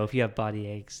 you know, if you have body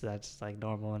aches, that's like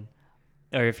normal.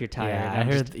 Or if you're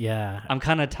tired. I'm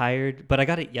kind of tired, but I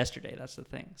got it yesterday. That's the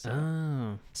thing.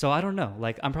 So I don't know.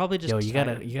 Like, I'm probably just you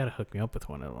gotta hook me up with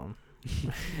one of them.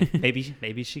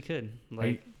 maybe she could.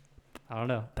 Like, I don't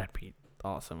know. That'd be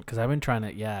awesome. Because I've been trying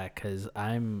to, because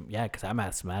I'm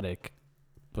asthmatic.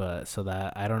 But so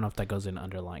that I don't know if that goes in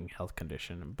underlying health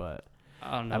condition, but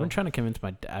I don't know. I've been trying to convince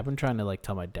I've been trying to like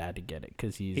tell my dad to get it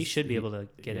because he should be able to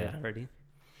get it already.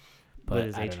 But with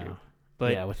his age group.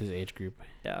 But yeah, with his age group.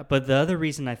 Yeah, but the other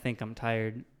reason I think I'm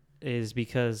tired is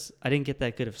because I didn't get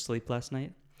that good of sleep last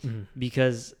night. Mhm.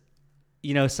 Because,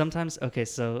 sometimes, okay,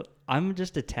 so I'm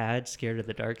just a tad scared of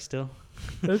the dark still.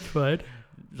 That's fine.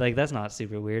 Like, that's not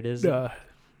super weird, is it? Nah.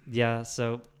 Yeah,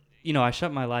 so, I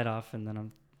shut my light off, and then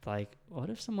I'm like, what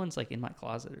if someone's, like, in my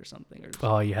closet or something?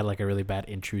 Oh, you had like a really bad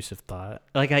intrusive thought.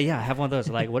 Like, I have one of those.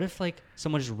 Like, what if, like,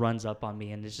 someone just runs up on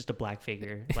me, and it's just a black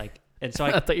figure? Like, and so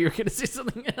I thought you were going to say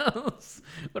something else.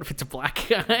 What if it's a black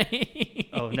guy?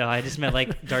 Oh, no, I just meant,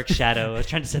 like, dark shadow. I was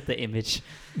trying to set the image.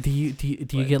 Do you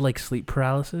get like sleep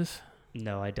paralysis?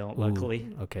 No, I don't, Ooh, luckily.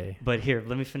 okay. But here,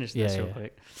 let me finish this real Yeah.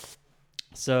 quick.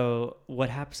 So what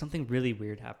happened? Something really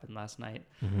weird happened last night.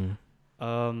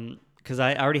 Mm-hmm. Because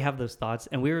I already have those thoughts,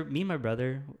 and me and my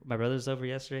brother's over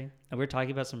yesterday, and we were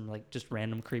talking about some like just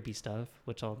random creepy stuff,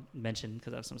 which I'll mention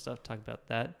because I have some stuff to talk about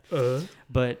that.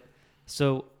 But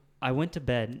so I went to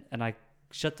bed and I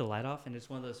shut the light off, and it's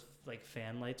one of those like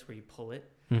fan lights where you pull it,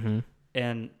 Mm-hmm.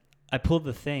 and I pulled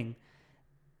the thing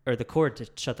or the cord to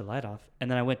shut the light off,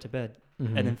 and then I went to bed,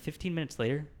 Mm-hmm. and then 15 minutes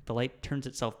later, the light turns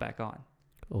itself back on.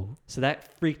 Oh. So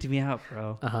that freaked me out,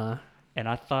 bro. Uh-huh. And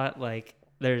I thought, like,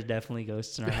 there's definitely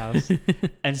ghosts in our house.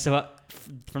 And so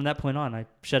from that point on, I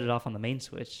shut it off on the main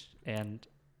switch and,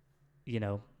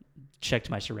 checked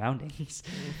my surroundings.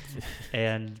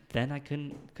 And then I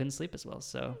couldn't sleep as well.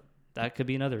 So that could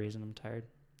be another reason I'm tired.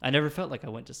 I never felt like I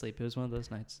went to sleep. It was one of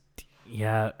those nights.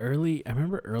 Yeah, I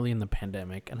remember early in the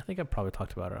pandemic, and I think I probably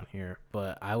talked about it on here,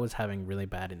 but I was having really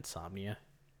bad insomnia.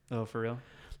 Oh, for real?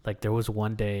 Like, there was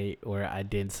one day where I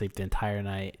didn't sleep the entire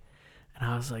night, and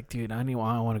I was like, dude, I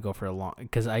want to go for a long,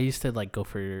 because I used to like go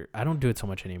for, I don't do it so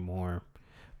much anymore,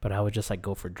 but I would just like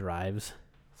go for drives.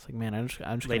 It's like, man, I'm just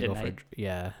Late gonna at go night?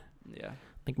 Yeah. Yeah.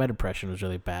 Like, my depression was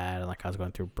really bad, and like I was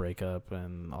going through a breakup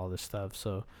and all this stuff.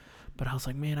 So, but I was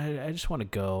like, man, I just want to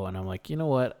go, and I'm like, you know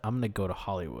what? I'm gonna go to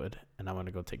Hollywood, and I'm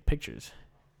gonna go take pictures.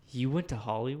 You went to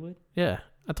Hollywood? Yeah,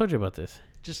 I told you about this.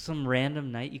 Just some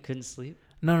random night you couldn't sleep?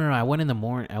 No. I went in the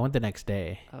morning. I went the next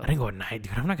day. Oh. I didn't go at night,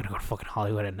 dude. I'm not gonna go to fucking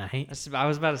Hollywood at night. I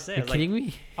was about to say. You're kidding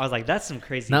me? I was like, that's some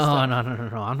crazy No, stuff.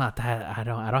 no. I'm not that. I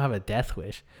don't have a death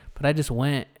wish. But I just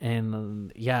went,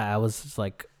 and I was just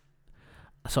like,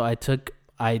 so I took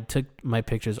my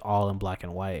pictures all in black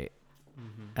and white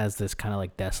as this kind of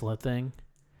like desolate thing.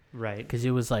 Right. Because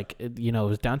it was like, it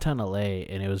was downtown LA,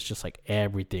 and it was just like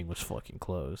everything was fucking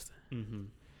closed. Mm-hmm.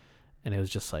 And it was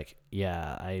just like,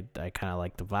 yeah, I kind of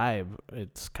like the vibe.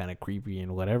 It's kind of creepy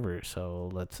and whatever. So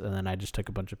and then I just took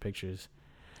a bunch of pictures.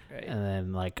 Right. And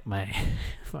then like my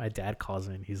dad calls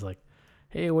me and he's like,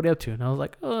 hey, what are you up to? And I was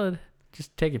like, oh,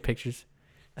 just taking pictures.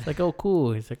 He's like, oh,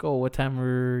 cool. He's like, oh, what time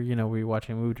were you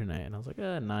watching a movie tonight? And I was like,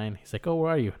 9. He's like, oh,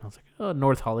 where are you? And I was like, oh,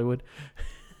 North Hollywood.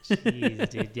 Jeez,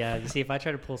 dude. Yeah, you see, if I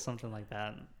tried to pull something like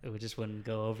that, it just wouldn't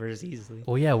go over as easily.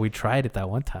 Well, yeah, we tried it that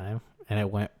one time, and it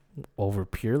went over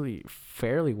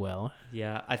fairly well.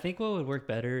 Yeah, I think what would work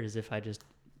better is if I just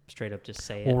straight up just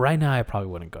say Well, it. right now I probably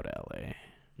wouldn't go to LA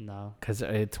No. because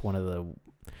it's one of the.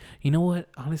 You know what?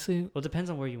 Honestly, Well, it depends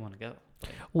on where you want to go.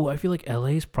 well, I feel like LA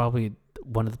is probably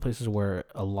one of the places where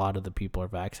a lot of the people are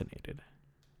vaccinated.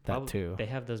 That too. They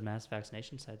have those mass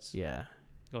vaccination sites Yeah.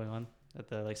 going on at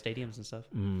the like stadiums and stuff.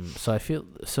 So I feel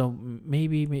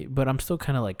maybe, but I'm still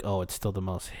kind of like, oh, it's still the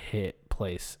most hit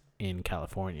place in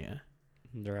California.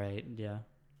 Right. Yeah.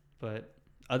 But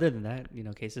other than that,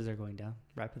 cases are going down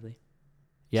rapidly.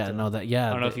 Yeah. Still. No. Yeah.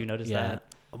 I don't know if you noticed that.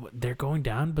 They're going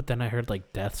down, but then I heard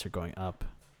like deaths are going up.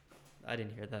 I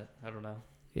didn't hear that. I don't know.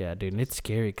 Yeah, dude, and it's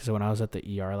scary because when I was at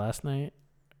the ER last night,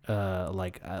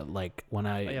 like when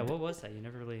I. Oh yeah, what was that? You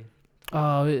never really.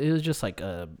 Oh, it was just like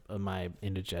my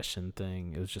indigestion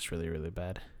thing. It was just really, really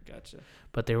bad. Gotcha.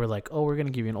 But they were like, oh, we're gonna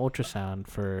give you an ultrasound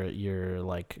for your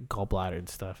like gallbladder and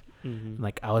stuff. Mm-hmm.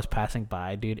 Like I was passing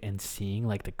by, dude, and seeing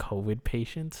like the COVID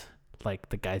patients, like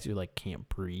the guys who like can't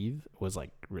breathe, was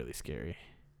like really scary.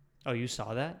 Oh, you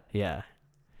saw that? Yeah,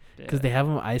 because they have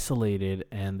them isolated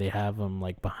and they have them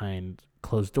like behind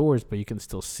closed doors, but you can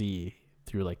still see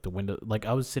through like the window. Like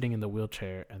I was sitting in the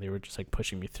wheelchair and they were just like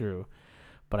pushing me through,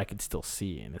 but I could still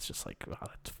see, and it's just like, wow,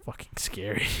 that's fucking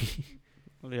scary.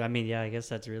 I mean, yeah, I guess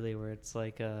that's really where it's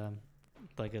like a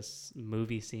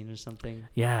movie scene or something.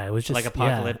 Yeah, it was just like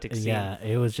apocalyptic scene. Yeah,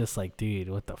 it was just like, dude,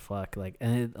 what the fuck? Like,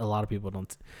 and a lot of people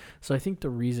don't. So I think the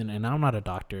reason, and I'm not a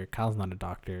doctor, Kyle's not a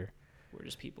doctor. We're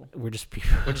just people. We're just people.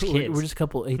 We're just kids. We're just a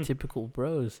couple atypical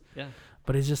bros. Yeah.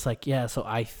 But it's just like, yeah. So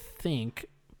I think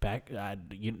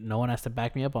no one has to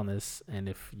back me up on this, and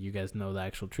if you guys know the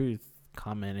actual truth,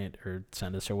 comment it or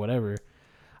send us or whatever.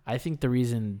 I think the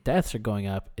reason deaths are going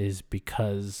up is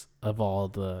because of all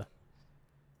the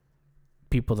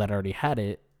people that already had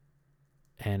it,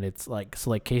 and it's like, so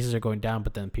like cases are going down,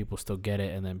 but then people still get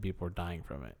it, and then people are dying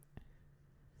from it.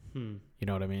 You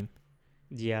know what I mean?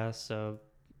 Yeah. So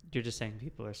you're just saying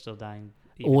people are still dying.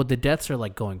 Well, the deaths are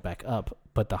like going back up,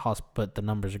 but the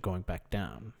numbers are going back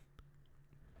down.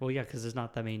 Well, yeah, because there's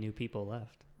not that many new people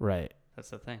left. Right.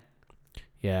 That's the thing.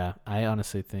 Yeah, I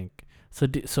honestly think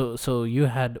so. So you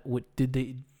had what? Did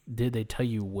they tell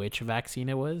you which vaccine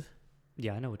it was?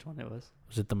 Yeah, I know which one it was.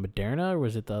 Was it the Moderna or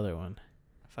was it the other one?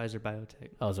 Pfizer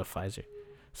BioNTech. Oh, it was a Pfizer.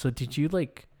 So did you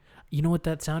like? You know what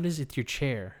that sound is? It's your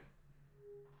chair.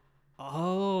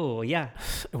 Oh yeah.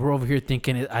 We're over here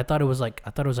thinking it. I thought it was like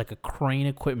a crane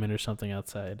equipment or something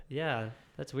outside. Yeah,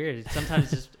 that's weird.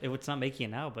 Sometimes it's not making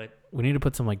it now, but We need to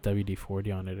put some like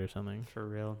WD-40 on it or something. for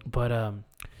real. But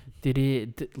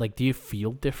do you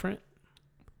feel different?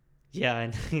 Yeah,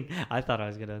 and I thought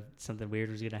something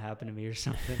weird was gonna happen to me or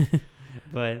something,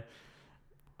 but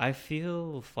I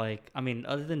feel like, I mean,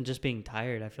 other than just being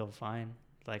tired, I feel fine.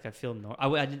 Like I feel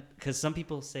because some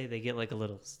people say they get like a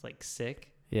little like sick.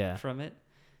 Yeah. From it.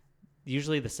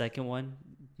 Usually the second one,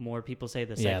 more people say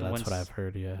the second one's what I've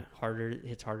heard. Yeah.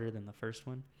 hits harder than the first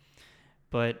one.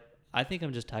 But I think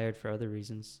I'm just tired for other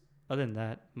reasons. Other than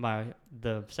that,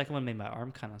 the second one made my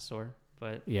arm kind of sore.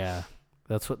 But yeah,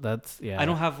 yeah. I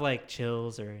don't have like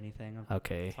chills or anything. I'm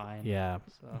okay. fine. Yeah.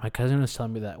 So. My cousin was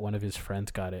telling me that one of his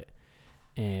friends got it,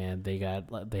 and they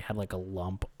had like a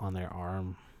lump on their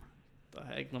arm.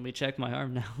 Let me check my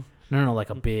arm now. No, like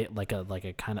a bit, like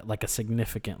a kind of like a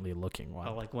significantly looking one.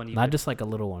 Oh, like one. Not just like a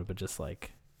little one, but just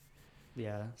like.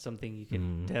 Yeah, something you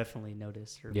can definitely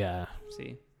notice or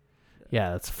see.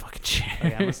 Yeah, that's fucking shit.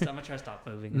 Okay, I'm gonna try to stop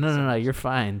moving. No, you're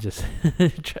fine. Just.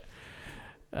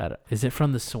 Is it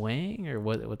from the swing or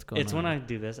what's going on? It's when I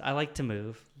do this. I like to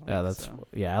move. I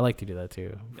like to do that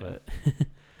too. But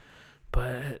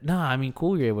but no, I mean,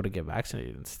 cool. You're able to get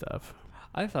vaccinated and stuff.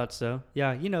 I thought so.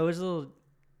 Yeah, it was a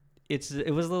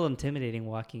little intimidating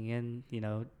walking in,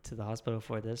 to the hospital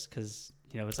for this because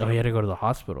it's like, you had to go to the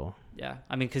hospital. Yeah,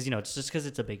 I mean, because it's just because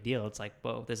it's a big deal. It's like,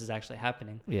 whoa, this is actually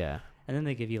happening. Yeah, and then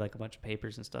they give you like a bunch of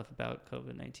papers and stuff about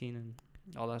COVID-19 and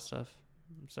all that stuff.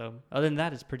 So other than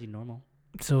that, it's pretty normal.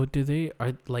 So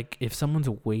if someone's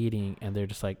waiting and they're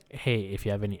just like, hey, if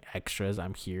you have any extras,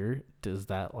 I'm here. Does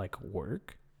that like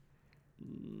work?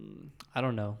 I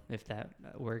don't know if that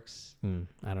works.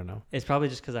 I don't know. It's probably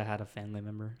just because I had a family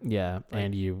member. Yeah,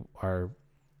 and you are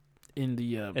in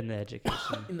the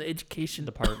education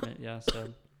department. Yeah, so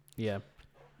yeah,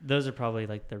 those are probably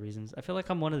like the reasons. I feel like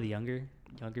I'm one of the younger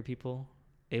people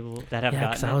that have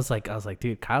gotten. I was like,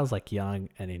 dude, Kyle's like young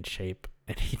and in shape,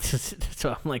 and he just.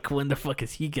 So I'm like, when the fuck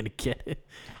is he gonna get it?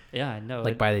 Yeah, I know.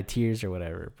 Like by the tears or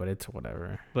whatever, but it's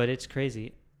whatever. But it's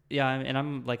crazy. Yeah, and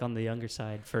I'm like on the younger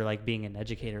side for like being an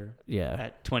educator. Yeah.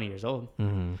 At 20 years old.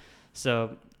 Mm-hmm.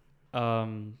 So,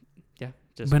 yeah.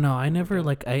 But no, I never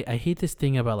like. I hate this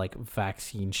thing about like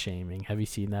vaccine shaming. Have you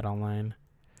seen that online?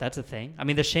 That's a thing. I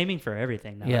mean, the shaming for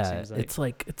everything now. Yeah, it seems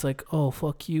like. it's like oh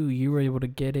fuck you, you were able to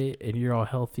get it and you're all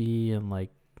healthy and like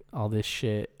all this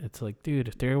shit. It's like, dude,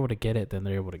 if they're able to get it, then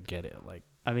they're able to get it. Like.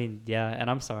 I mean, yeah, and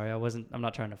I'm sorry. I'm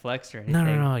not trying to flex or anything.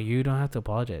 No, you don't have to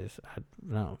apologize.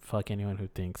 No, fuck anyone who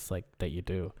thinks like that you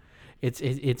do. It's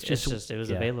just it was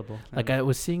available. Like I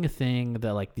was seeing a thing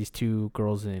that like these two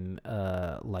girls in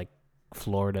like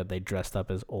Florida, they dressed up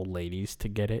as old ladies to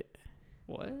get it.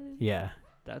 What? Yeah.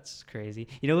 That's crazy.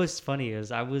 What's funny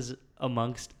is I was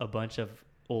amongst a bunch of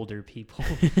older people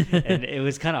and it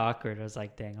was kind of awkward. I was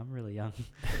like, dang, I'm really young.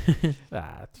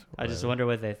 I just wonder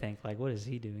what they think. Like, what is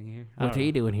he doing here? What's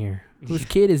he doing here? Whose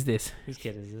kid is this? Whose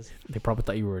kid is this? They probably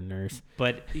thought you were a nurse.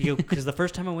 But because the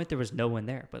first time I went, there was no one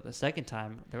there. But the second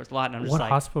time, there was a lot. And I'm just what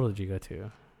hospital did you go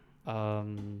to?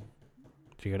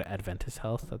 Did you go to Adventist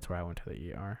Health? That's where I went to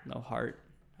the ER. No, Heart.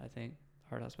 I think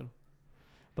Heart Hospital.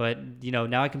 But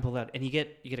now I can pull out, and you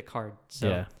get a card. So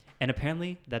yeah. And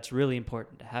apparently that's really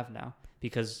important to have now.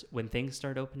 Because when things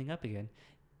start opening up again,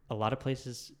 a lot of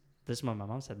places, this is what my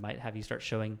mom said, might have you start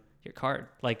showing your card.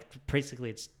 Like,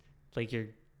 basically, it's like your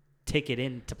ticket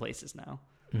into places now.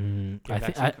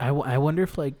 I wonder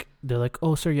if, like, they're like,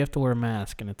 oh, sir, you have to wear a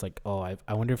mask. And it's like, oh,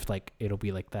 I wonder if, like, it'll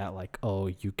be like that. Like, oh,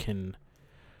 you can.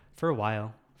 For a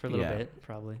while. For a little bit,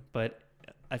 probably. But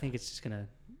I think it's just going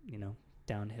to,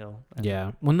 downhill.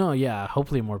 Yeah. Well, no, yeah.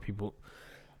 Hopefully more people.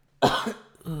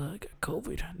 I got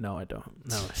COVID. No, I don't.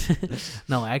 No,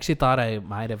 no. I actually thought I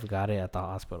might have got it at the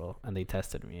hospital, and they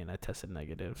tested me, and I tested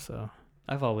negative. So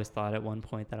I've always thought at one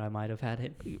point that I might have had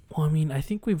it. Well, I mean, I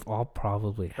think we've all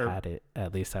probably had it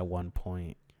at least at one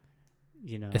point.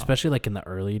 Especially like in the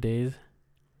early days.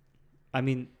 I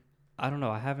mean, I don't know.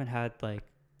 I haven't had like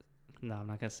No, I'm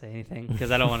not gonna say anything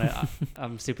because I don't want to.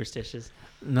 I'm superstitious.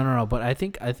 No. But I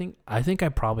think I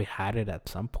probably had it at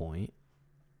some point.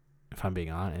 If I'm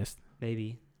being honest.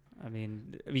 Maybe. I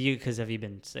mean, because have you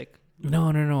been sick?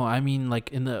 No. I mean,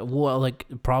 like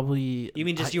probably. You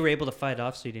mean just you were able to fight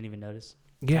off, so you didn't even notice?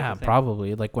 Yeah,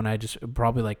 probably. Like when I just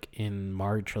probably like in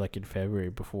March or like in February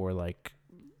before like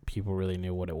people really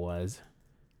knew what it was.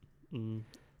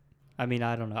 I mean,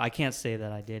 I don't know. I can't say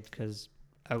that I did because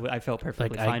I felt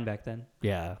perfectly fine back then.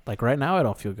 Yeah, like right now I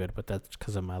don't feel good, but that's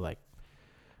because of my like,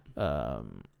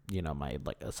 my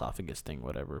like esophagus thing,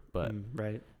 whatever. But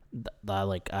right.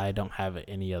 Like I don't have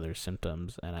any other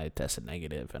symptoms, and I tested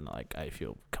negative, and like I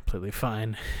feel completely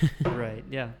fine. Right.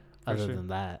 Yeah. Other than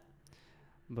that.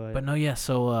 But no, yeah.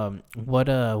 So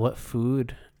what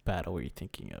food battle were you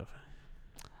thinking of?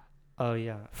 Oh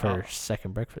yeah. For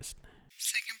second breakfast.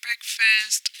 Second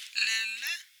breakfast.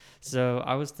 So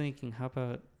I was thinking, how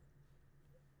about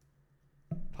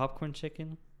popcorn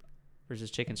chicken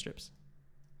versus chicken strips?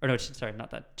 Or no, sorry,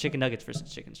 not that. Chicken nuggets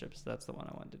versus chicken strips. That's the one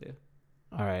I wanted to do.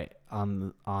 All right,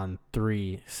 on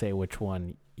 3, say which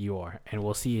one you are, and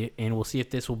we'll see if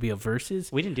this will be a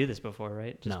versus. We didn't do this before,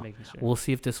 right? Just no, making sure. We'll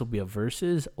see if this will be a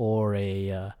versus or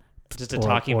a just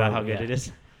talking about how good it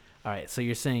is. All right, so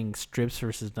you're saying strips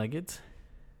versus nuggets?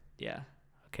 Yeah.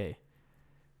 Okay.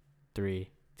 3,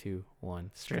 2,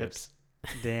 1. Strips.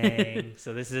 Dang.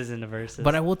 So this isn't a versus.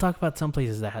 But I will talk about some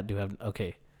places that do have.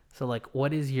 Okay, so like,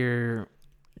 what is your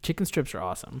chicken strips? Are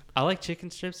awesome. I like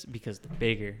chicken strips because they're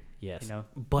bigger. Yes,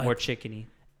 but more chickeny.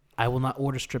 I will not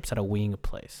order strips at a wing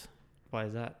place. Why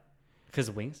is that? Because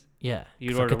of wings? Yeah.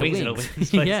 You'd order wings at a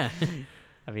wings place. Yeah.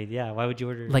 I mean, yeah. Why would you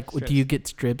order like, strips? Do you get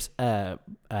strips at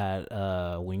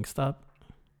Wingstop?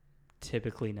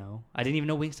 Typically, no. I didn't even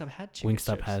know Wingstop had chicken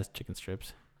strips. Wingstop has chicken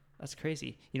strips. That's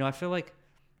crazy. I feel like,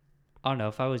 I don't know,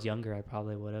 if I was younger, I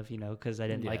probably would have, because I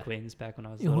didn't like wings back when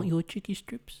I was little. Want your chicken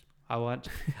strips? I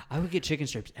would get chicken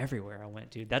strips everywhere I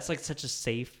went, dude. That's like such a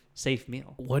safe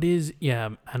meal. What is,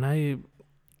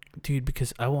 dude,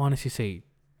 because I will honestly say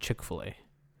Chick-fil-A.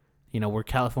 We're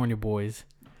California boys.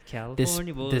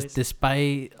 Boys.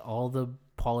 Despite all the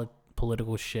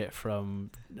political shit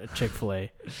from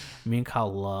Chick-fil-A, me and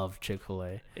Kyle love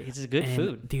Chick-fil-A. It's good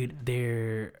food. Dude,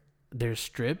 their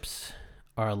strips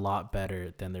are a lot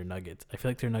better than their nuggets. I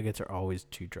feel like their nuggets are always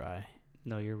too dry.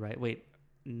 No, you're right. Wait,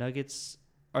 nuggets...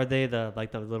 Are they the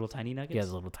little tiny nuggets? Yeah,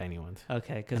 the little tiny ones.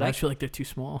 Okay, because I feel like they're too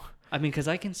small. I mean, because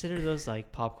I consider those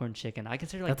like popcorn chicken. I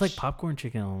consider like that's like popcorn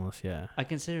chicken almost. Yeah. I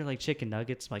consider like chicken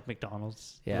nuggets like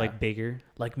McDonald's. Yeah. Like bigger.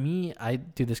 Like me, I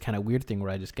do this kind of weird thing where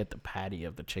I just get the patty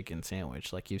of the chicken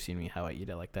sandwich. Like you've seen me how I eat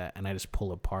it like that, and I just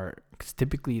pull apart because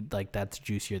typically like that's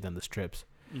juicier than the strips.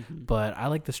 Mm-hmm. But I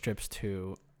like the strips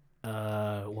too.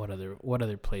 What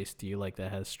other place do you like that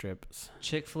has strips?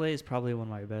 Chick-fil-A is probably one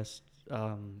of my best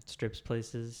strip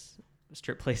places.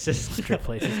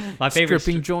 My favorite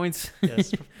stripping joints.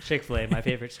 Yes, Chick-fil-A, my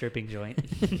favorite stripping joint.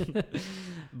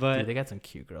 But dude, they got some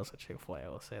cute girls at Chick-fil-A. I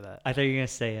will say that. I thought you were gonna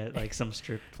say it like some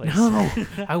strip place. No,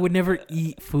 I would never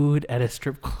eat food at a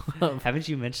strip club. Haven't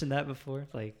you mentioned that before?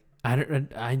 Like I don't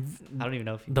even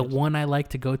know if you the one I like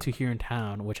to go to here in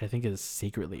town, which I think is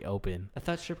secretly open. I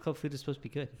thought strip club food is supposed to be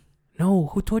good. No,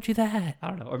 who told you that? I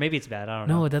don't know, or maybe it's bad. I don't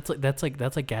know. No, that's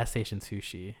like gas station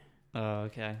sushi. Oh,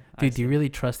 okay. Dude, do you really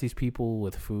trust these people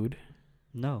with food?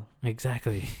 No.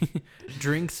 Exactly.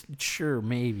 Drinks, sure,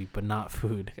 maybe, but not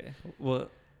food. Okay. Well,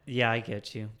 yeah, I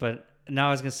get you. But now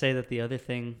I was going to say that the other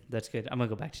thing that's good, I'm going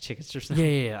to go back to chicken strips now.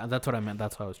 Yeah. That's what I meant.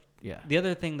 That's what I was, yeah. The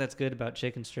other thing that's good about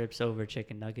chicken strips over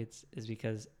chicken nuggets is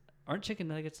because aren't chicken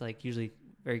nuggets like usually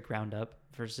very ground up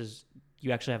versus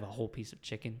you actually have a whole piece of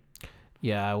chicken?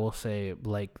 Yeah, I will say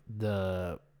like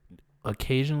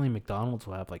occasionally McDonald's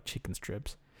will have like chicken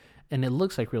strips. And it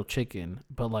looks like real chicken,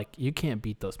 but like you can't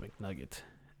beat those McNuggets.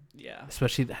 Yeah.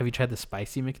 Especially, have you tried the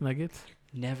spicy McNuggets?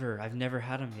 Never. I've never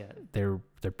had them yet. They're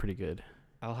pretty good.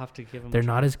 I'll have to give them. They're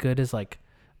not as good as like,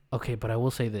 okay, but I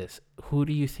will say this: who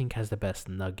do you think has the best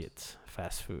nuggets?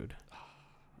 Fast food.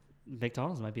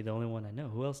 McDonald's might be the only one I know.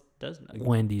 Who else does nuggets?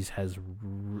 Wendy's has.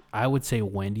 I would say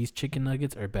Wendy's chicken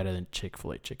nuggets are better than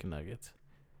Chick-fil-A chicken nuggets.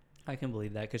 I can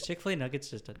believe that because Chick-fil-A nuggets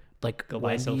just like go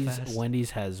Wendy's. By so fast.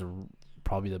 Wendy's has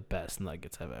probably the best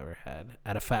nuggets I've ever had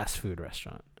at a fast food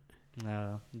restaurant.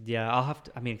 Yeah, I'll have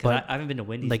to. I mean, because I haven't been to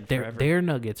Wendy's like in forever. Their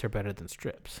nuggets are better than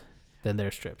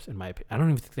their strips, in my opinion. I don't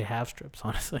even think they have strips,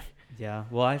 honestly. Yeah,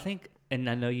 well, I think, and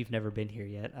I know you've never been here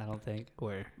yet. I don't think.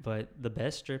 Where? But the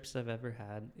best strips I've ever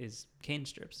had is cane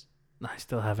strips. I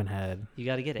still haven't had. You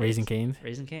got to get it. Raising Cane's.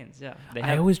 Raising Cane's, yeah.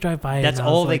 I always drive by. That's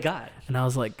all they got. And I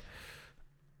was like,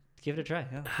 give it a try.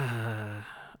 Yeah.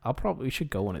 we should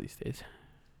go one of these days.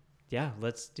 Yeah,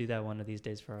 let's do that one of these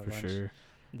days for our For lunch. sure.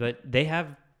 But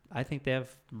I think they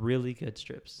have really good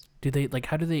strips. Do they like?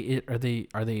 How do they? Are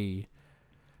they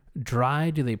dry?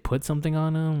 Do they put something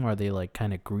on them? Are they like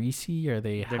kind of greasy? Are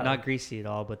they? They're not greasy at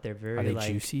all, but they're very Are they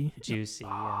like juicy? Juicy,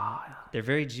 yeah. They're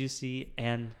very juicy,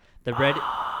 and the bread,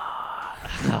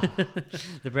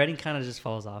 the breading kind of just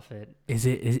falls off it. Is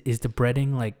the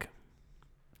breading like?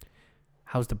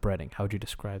 How's the breading? How would you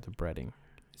describe the breading?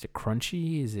 Is it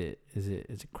crunchy? Is it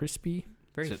crispy?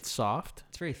 Very, Is it soft?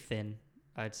 it's very thin,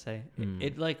 I'd say.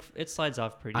 Mm. It slides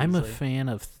off pretty I'm a easily. fan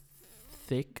of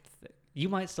thick. You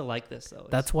might still like this though.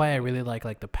 That's why I really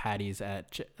like the patties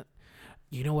at.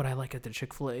 You know what I like at the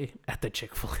Chick-fil-A? At the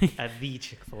Chick-fil-A. At the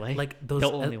Chick-fil-A. Like those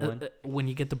The only one. when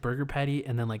you get the burger patty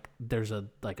and then like there's a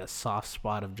soft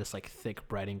spot of just like thick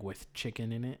breading with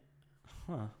chicken in it.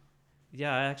 Huh.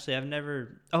 Yeah, actually, I've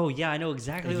never. Oh, yeah, I know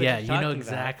exactly what Yeah, you're you talking know about.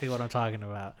 exactly what I'm talking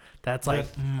about. That's like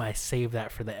I save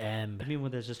that for the I end. mean,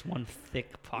 when there's just one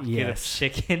thick pocket of Yes.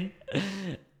 chicken.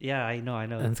 Yeah, I know.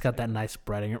 And it's got that nice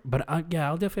breading. But yeah,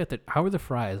 I'll definitely have to. How are the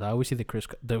fries? I always see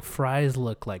the fries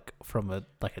look like from a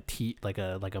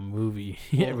movie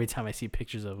Well- every time I see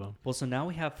pictures of them. Well, so now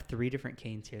we have 3 different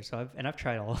canes here. So I've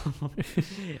tried all of them.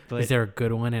 But Is there a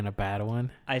good one and a bad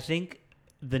one? I think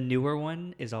the newer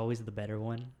one is always the better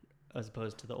one, as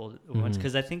opposed to the old ones, Mhm.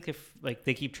 because I think if like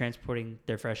they keep transporting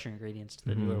their fresher ingredients to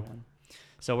the Mhm. newer one,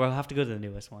 so we'll have to go to the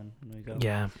newest one when we go.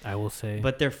 Yeah, I will say.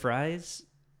 But their fries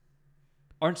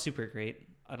aren't super great.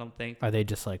 I don't think Are they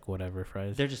just like whatever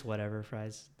fries? they're just whatever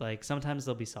fries. Like sometimes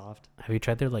they'll be soft. Have you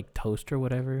tried their like toast or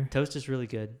whatever? Toast is really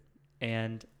good,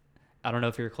 and I don't know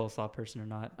if you're a coleslaw person or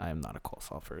not. I am not a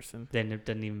coleslaw person. Then it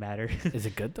doesn't even matter. Is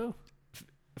it good though?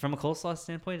 From a coleslaw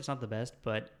standpoint, it's not the best,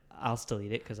 but I'll still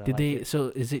eat it because I Did like they? it.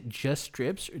 So is it just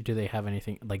strips, or do they have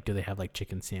anything like? Do they have like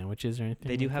chicken sandwiches or anything?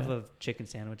 They do like have that? a chicken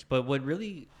sandwich, but what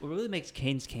really makes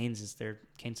Cane's is their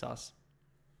cane sauce.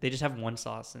 They just have one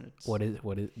sauce, and it's What is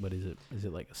it? Is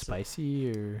it like a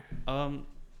spicy or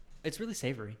it's really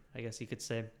savory, I guess you could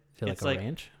say. is it like It's a like-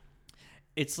 ranch?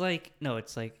 It's like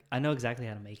I know exactly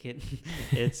how to make it.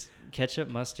 It's ketchup,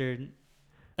 mustard.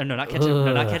 Oh, no, not ketchup.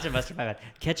 No, not Ugh. ketchup, mustard. My bad.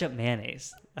 Ketchup,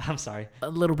 mayonnaise. I'm sorry. A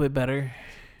little bit better.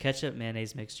 Ketchup,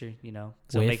 mayonnaise mixture. So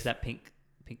With- it makes that pink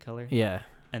color. Yeah.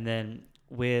 And then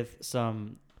with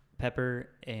some pepper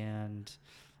and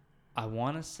I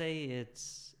want to say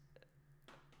it's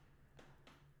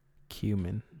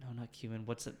Cumin. no, not cumin.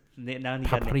 What's it? Now you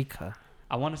got Paprika.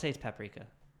 I want to say it's paprika,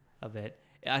 a bit.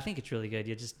 I think it's really good.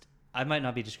 I might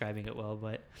not be describing it well,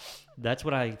 but that's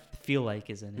what I feel like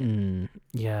is in it.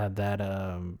 Yeah,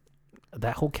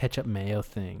 that whole ketchup mayo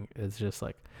thing is just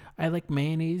like I like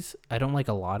mayonnaise. I don't like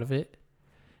a lot of it.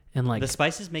 And like The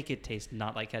spices make it taste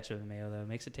not like ketchup and mayo though. It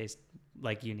makes it taste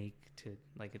like unique to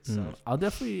like itself. I'll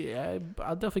definitely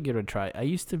give it a try. I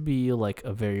used to be like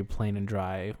a very plain and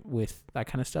dry with that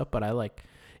kind of stuff, but I like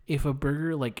if a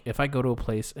burger, like if I go to a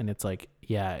place and it's like,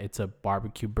 yeah, it's a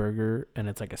barbecue burger and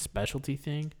it's like a specialty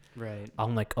thing, Right.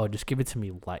 I'm like, oh, just give it to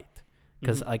me light.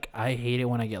 Because Mhm. like I hate it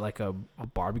when I get like a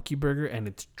barbecue burger and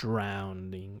it's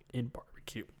drowning in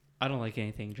barbecue. I don't like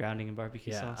anything drowning in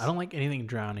barbecue sauce. I don't like anything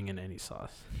drowning in any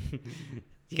sauce.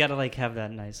 You gotta like have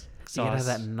that nice sauce You gotta have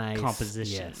that nice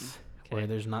composition. yes, Okay. where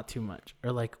there's not too much.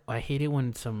 Or like I hate it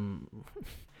when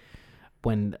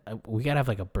when we gotta have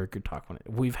like a burger talk on it.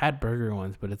 We've had burger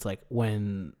ones, but it's like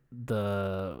when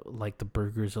the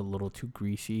burger's a little too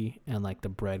greasy and like the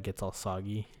bread gets all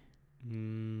soggy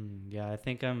Yeah, I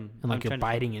think I'm. and like I'm you're trying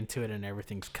biting into it and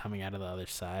everything's coming out of the other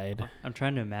side. I'm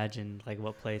trying to imagine like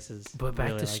what places. But back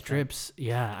really to like that. strips,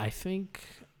 yeah, I think.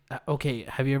 Okay,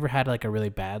 have you ever had like a really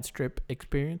bad strip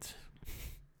experience?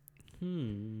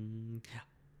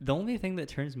 The only thing that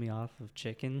turns me off of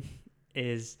chicken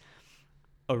is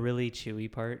a really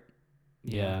chewy part.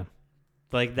 you know? Yeah.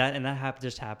 Like that, and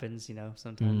just happens,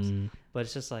 sometimes. Mm, But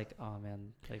it's just like, oh man,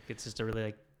 like it's just a really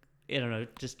like, I don't know,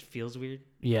 it just feels weird.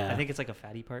 yeah. I think it's like a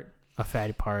fatty part, a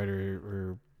fatty part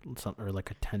or something or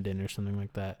like a tendon or something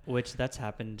like that. which that's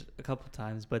happened a couple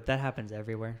times, but that happens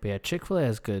everywhere. But yeah, Chick-fil-A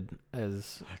has good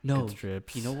good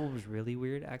strips. You know what was really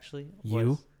weird actually?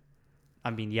 You? I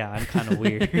mean, yeah, I'm kind of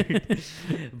weird.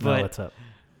 No, But what's up?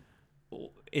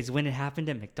 is when it happened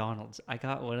at McDonald's. I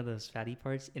got one of those fatty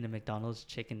parts in a McDonald's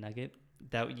chicken nugget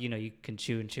that you can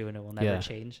chew and chew and it will never Yeah.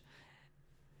 change.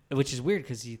 Which is weird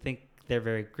because you think they're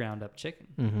very ground up chicken.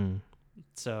 Mm-hmm.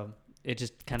 So it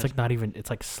just kind It's of like not even. It's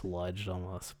like sludged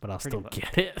almost, but I'll Pretty still much.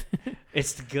 get it.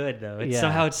 it's good though. It's Yeah.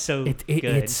 somehow it's so It good.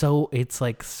 it's so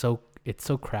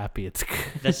crappy. It's good.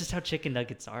 That's just how chicken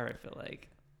nuggets are, I feel like.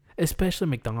 Especially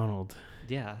McDonald's.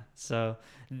 Yeah. So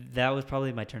that was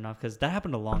probably my turn off because that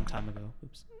happened a long time ago.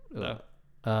 Oops. So,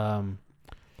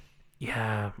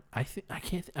 Yeah, I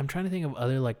can't. I'm trying to think of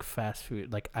other like fast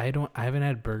food. Like I haven't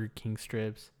had Burger King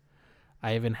strips.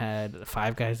 I haven't had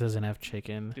Five Guys doesn't have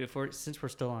chicken. Since we're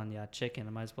still on chicken,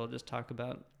 I might as well just talk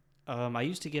about. I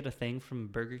used to get a thing from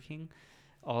Burger King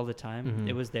all the time. Mm-hmm.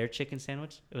 It was their chicken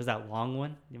sandwich. It was that long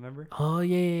one. You remember? Oh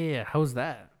yeah. How was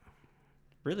that?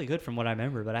 Really good from what I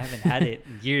remember, but I haven't had it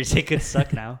in years. It could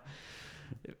suck now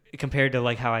compared to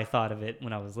like how I thought of it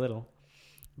when I was little.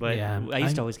 But yeah, I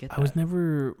used to always get that. I was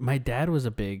never. My dad was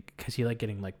a big because he liked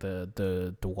getting like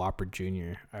the Whopper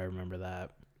Junior. I remember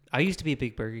that. I used to be a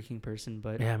big Burger King person,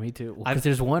 but yeah, me too. Because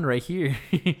there's one right here.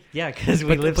 Yeah, because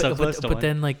we live so close to one. But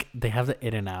then like they have the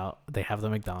In-N-Out, they have the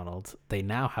McDonald's, they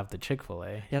now have the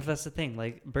Chick-fil-A. Yeah, that's the thing.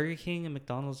 Like Burger King and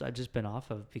McDonald's, I've just been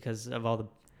off of because of all the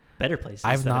better places.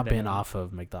 I've not been off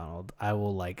of McDonald's. I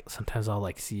will like sometimes I'll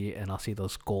like see it and I'll see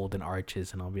those golden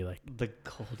arches and I'll be like, the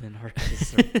golden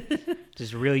arches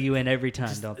just reel you in every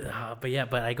time, don't they?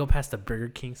 But I go past the Burger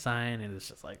King sign and it's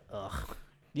just like, ugh.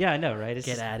 Yeah, I know, right?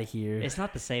 Get out of here. It's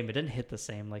not the same. It didn't hit the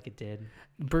same like it did.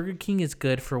 Burger King is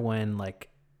good for when like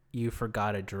you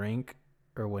forgot a drink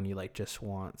or when you like just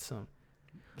want some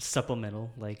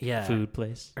supplemental food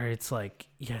place. Or it's like,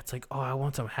 oh, I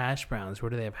want some hash browns. Where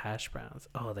do they have hash browns?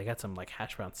 Oh, they got some like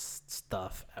hash brown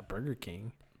stuff at Burger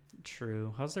King.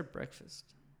 True. How's their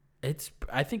breakfast?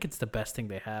 I think it's the best thing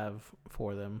they have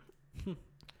for them.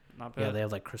 Not bad. Yeah, they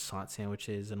have like croissant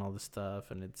sandwiches and all this stuff,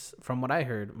 and it's from what I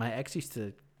heard. My ex used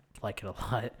to like it a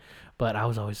lot, but I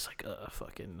was always like,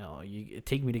 fucking no,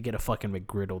 take me to get a fucking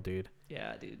McGriddle, dude.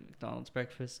 Yeah, dude, McDonald's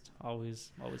breakfast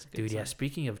always a good dude. sign. Yeah,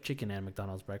 speaking of chicken and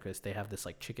McDonald's breakfast, they have this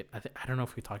like chicken. I don't know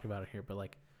if we talked about it here, but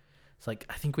like it's like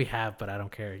I think we have, but I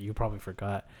don't care. You probably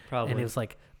forgot. Probably. And it was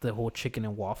like the whole chicken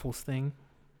and waffles thing.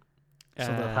 So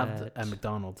they'll have at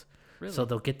McDonald's. Really? So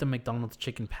they'll get the McDonald's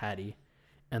chicken patty,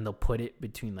 and they'll put it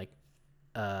between the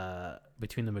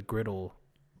McGriddle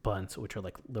buns, which are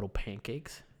like little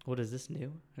pancakes. What is this,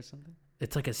 new or something?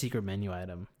 It's like a secret menu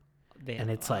item. Damn, and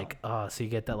it's like, so you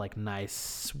get that like nice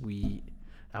sweet.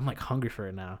 I'm like hungry for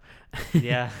it now.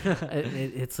 Yeah.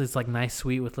 it's like nice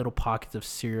sweet with little pockets of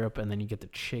syrup, and then you get the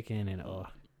chicken and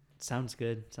Sounds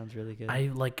good. Sounds really good.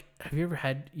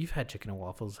 You've had chicken and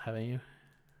waffles, haven't you?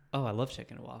 Oh, I love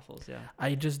chicken and waffles. Yeah.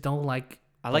 I just don't like.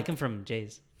 I like them from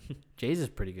Jay's. Jay's is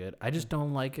pretty good. I just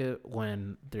don't like it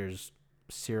when there's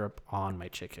syrup on my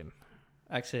chicken.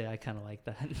 Actually, I kind of like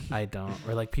that. I don't.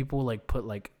 Or like people like put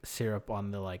like syrup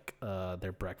on the like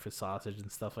their breakfast sausage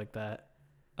and stuff like that.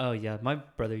 Oh yeah, my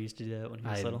brother used to do that when he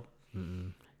was little.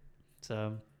 Mm-mm.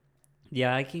 So,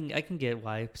 yeah, I can get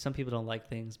why some people don't like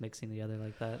things mixing together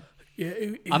like that. Yeah,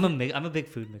 I'm a big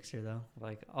food mixer though.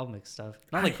 Like I'll mix stuff,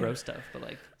 not like gross stuff, but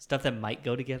like stuff that might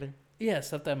go together. Yeah,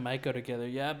 stuff that might go together.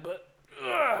 Yeah,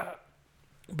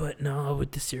 but no,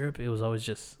 with the syrup, it was always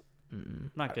just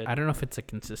not good. I don't know if it's a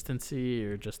consistency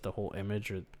or just the whole image,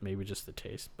 or maybe just the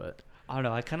taste. But I don't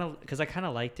know. I kind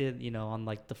of liked it, on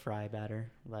like the fry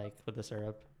batter, like with the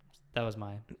syrup. That was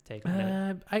my take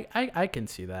on it. I can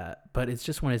see that, but it's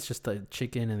just when it's just the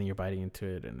chicken and then you're biting into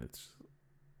it and it's.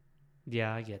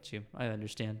 Yeah, I get you. I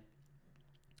understand.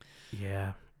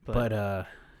 Yeah, but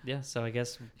yeah. So I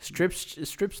guess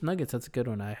strips nuggets. That's a good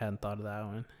one. I hadn't thought of that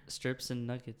one. Strips and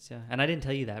nuggets. Yeah, and I didn't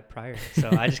tell you that prior, so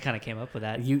I just kind of came up with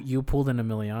that. You pulled an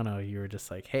Emiliano. You were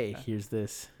just like, hey, here's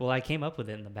this. Well, I came up with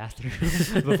it in the bathroom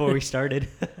before we started.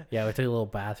 Yeah, we took a little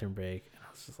bathroom break, and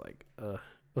I was just like,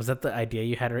 Was that the idea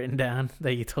you had written down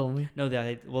that you told me? No, the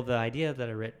idea that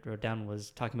I wrote down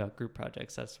was talking about group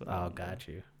projects. That's what I got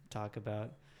you. Talk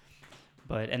about.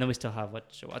 And then we still have what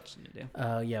you're watching to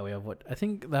do. Yeah, we have what I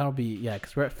think that'll be. Yeah,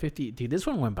 because we're at 50. Dude, this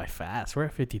one went by fast. We're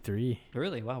at 53.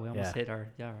 Really? Wow, we almost hit our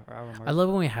hour mark. I love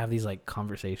when we have these like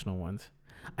conversational ones.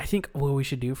 I think what we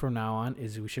should do from now on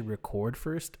is we should record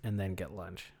first and then get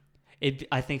lunch.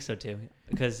 I think so too,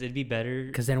 because it'd be better.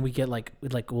 Because then we get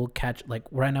we'll catch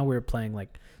right now we're playing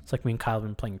it's like me and Kyle have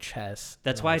been playing chess.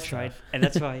 That's why I tried, and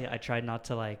that's why I tried not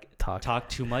to talk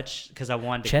too much because I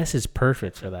wanted. Chess is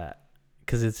perfect for that.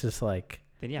 Because it's just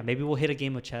then yeah, maybe we'll hit a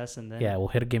game of chess and then we'll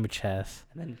hit a game of chess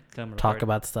and then talk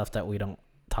about stuff that we don't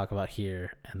talk about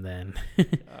here, and then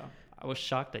I was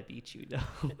shocked I beat you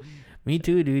though. Me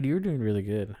too, dude. You were doing really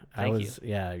good. Thank you.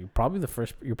 Yeah, you're probably the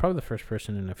first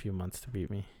person in a few months to beat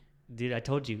me. Dude, I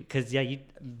told you because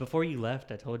before you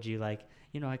left, I told you I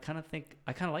kind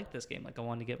of like this game. I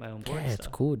wanted to get my own board. Yeah, it's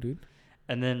cool, dude.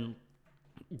 And then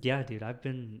yeah, dude, I've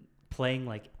been playing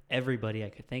everybody I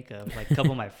could think of. A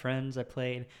couple of my friends I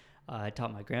played. I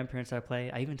taught my grandparents how to play.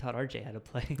 I even taught RJ how to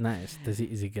play. Nice. Is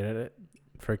he good at it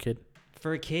for a kid?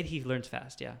 For a kid, he learns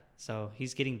fast, yeah. So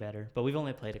he's getting better. But we've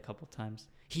only played a couple times.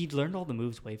 He learned all the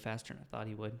moves way faster than I thought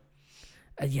he would.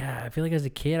 Yeah, I feel like as a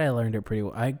kid I learned it pretty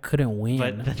well. I couldn't win,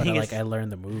 But the but thing like is- I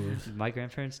learned the moves. My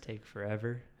grandparents take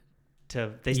forever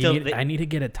to. They You still. need- I need to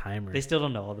get a timer. They still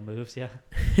don't know all the moves. Yeah.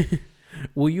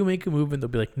 Will you make a move and they'll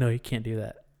be like, no, you can't do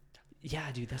that.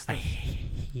 Yeah, dude. That's I the.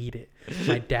 hate it.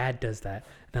 My dad does that,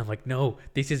 and I'm like, no,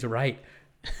 this is right.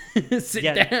 Sit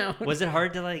Yeah, down. Was it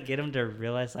hard to like get them to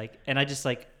realize like? And I just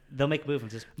like they'll make a move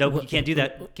and just no, you can't do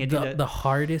that. Can't do that. The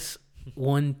hardest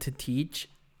one to teach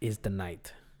is the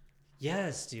knight.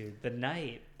 Yes, dude. The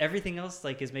knight. Everything else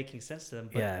like is making sense to them.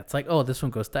 But Yeah, it's like, oh, this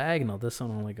one goes diagonal. This one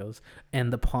only goes,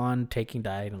 and the pawn taking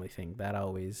diagonally thing that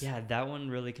always. Yeah, that one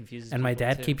really confuses. And my people,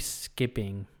 dad too. keeps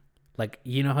skipping, like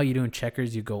you know how you do in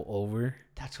checkers, you go over.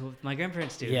 That's what my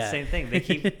grandparents do. Yeah. Same thing.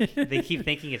 They keep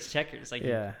thinking it's checkers. Like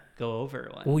Yeah. you go over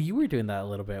one. Well, you were doing that a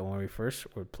little bit when we first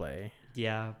would play.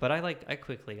 Yeah, but I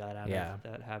quickly got out Yeah. of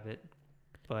that habit.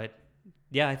 But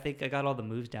yeah, I think I got all the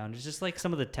moves down. It's just like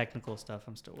some of the technical stuff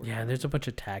I'm still working Yeah, on. there's a bunch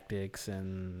of tactics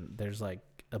and there's like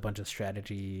a bunch of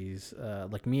strategies.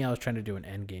 Like me, I was trying to do an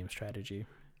end game strategy.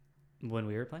 When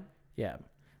we were playing. Yeah,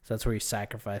 so that's where you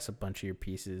sacrifice a bunch of your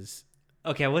pieces.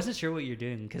 Okay, I wasn't sure what you're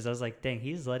doing because I was like, dang,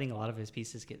 he's letting a lot of his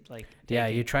pieces get like. Yeah,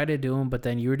 taken. you try to do them, but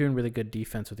then you were doing really good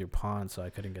defense with your pawn, so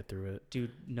I couldn't get through it.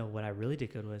 Dude, no, what I really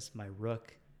did good was my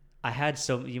rook. I had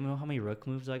you know how many rook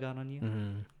moves I got on you?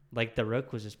 Mm-hmm. Like the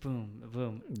rook was just boom,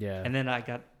 boom. Yeah, And then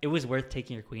it was worth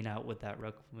taking your queen out with that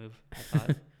rook move, I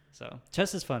thought. So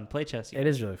chess is fun. Play chess. it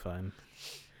is really fun.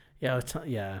 Yeah,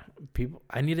 people.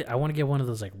 I want to get one of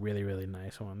those like really really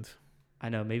nice ones, I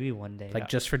know, maybe one day. like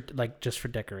just for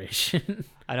decoration.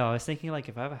 I know, I was thinking like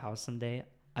if I have a house someday,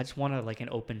 I just want like an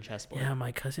open chessboard. Yeah,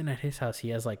 my cousin at his house, he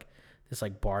has like this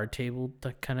like bar table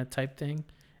kind of type thing,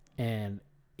 and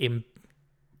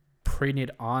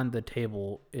printed on the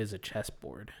table is a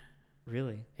chessboard.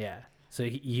 Really? Yeah. So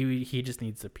he just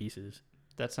needs the pieces.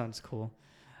 That sounds cool.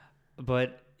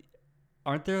 But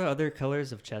aren't there other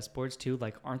colors of chessboards too?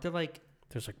 Like aren't there like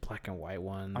There's like black and white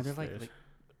ones. are there like There's-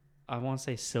 I want to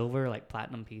say silver like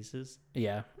platinum pieces?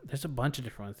 yeah, there's a bunch of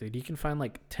different ones, dude. You can find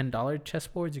like $10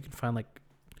 chessboards. You can find like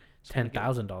Just wanna get-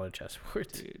 $10,000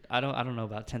 chessboards. Dude, I don't know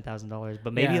about $10,000,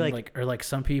 but maybe Yeah, like or like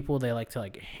some people they like to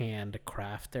like hand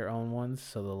craft their own ones,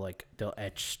 so they'll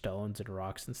etch stones and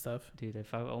rocks and stuff. dude,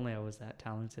 if I was that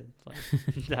talented,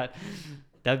 like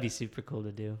that'd be super cool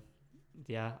to do.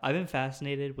 Yeah, I've been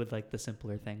fascinated with like the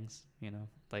simpler things, you know,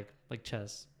 like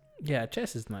chess. Yeah,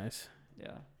 chess is nice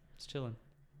Yeah, it's chilling.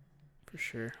 for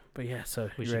sure. But yeah, so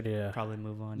We you should ready to? probably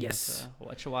move on. Yes.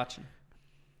 What you watching?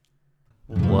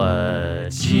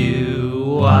 What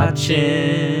you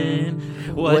watching?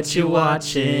 What you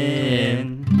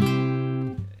watching?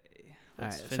 All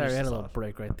right, sorry, we had a little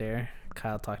break right there.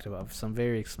 Kyle talked about some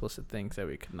very explicit things that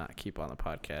we could not keep on the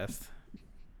podcast.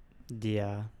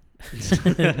 Yeah.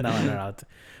 No.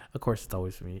 Of course, it's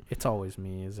always me. It's always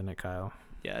me, isn't it, Kyle?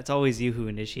 Yeah, it's always you who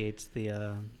initiates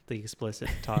the explicit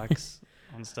talks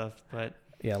on stuff, but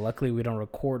Yeah, luckily we don't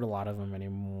record a lot of them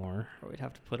anymore. or we'd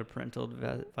have to put a parental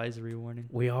advisory warning.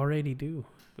 We already do.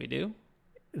 We do?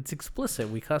 It's explicit.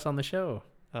 We cuss on the show.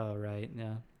 Oh, right.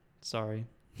 Yeah. Sorry.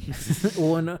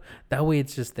 Well, no, that way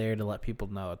it's just there to let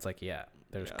people know. It's like, yeah,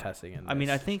 there's Yeah. cussing in I mean,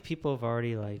 I this. think people have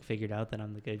already like figured out that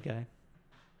I'm the good guy.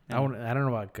 I don't know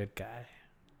about good guy.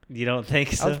 You don't think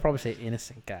I so? would probably say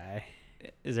innocent guy.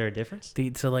 Is there a difference?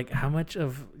 Dude, so like how much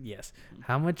of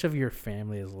your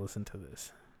family has listened to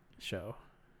this show?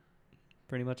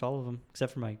 Pretty much all of them,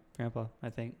 except for my grandpa, I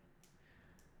think.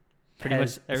 Pretty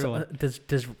Has- much everyone.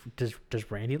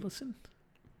 Does Randy listen?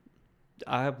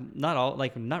 Not all,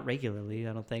 like not regularly,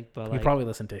 I don't think, but You like probably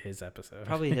listened to his episode.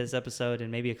 probably his episode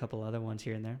and maybe a couple other ones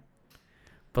here and there.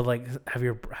 But like, have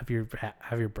your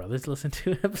brothers listened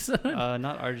to an episode?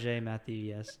 Not RJ, Matthew,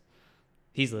 yes,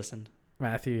 he's listened.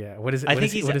 Matthew, yeah. What is it? I What think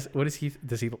is, he's- what is he?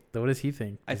 What does he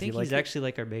think? I Does he think like he's it? actually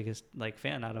like our biggest like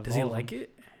fan out of Does all he of like them.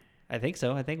 it? I think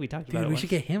so. I think we talked about Dude, it we once. should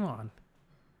get him on.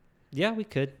 Yeah, we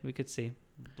could see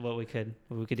what we could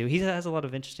do. He has a lot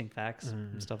of interesting facts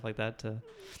and stuff like that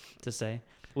to say.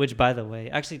 Which, by the way,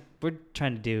 actually, we're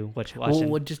trying to do what you're watching.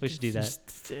 Well, we should do that.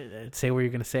 Just, say what you're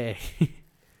gonna say.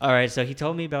 All right. So he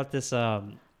told me about this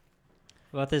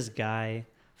guy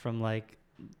from like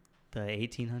the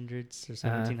 1800s or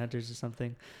 1700s or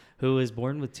something, who was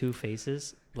born with two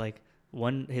faces, like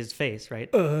his face, right,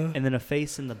 and then a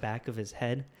face in the back of his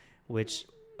head, which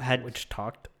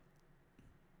talked.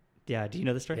 Yeah. Do you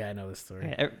know the story? Yeah, I know this story.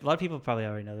 Okay, a lot of people probably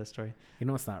already know this story. You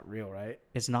know it's not real, right?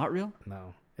 It's not real.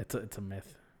 No, it's a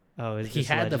myth. Oh, it's He just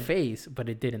had the legend? face, but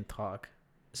it didn't talk.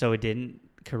 So it didn't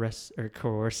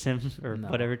coerce him or No.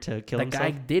 whatever to kill The himself.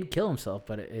 guy did kill himself,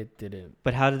 but it didn't.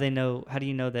 But how do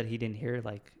you know that he didn't hear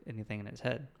like anything in his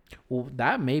head? Well,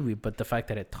 that maybe, but the fact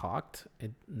that it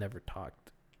never talked.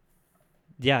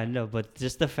 Yeah, no, but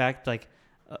just the fact, like,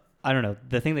 I don't know.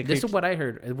 The thing that This is what I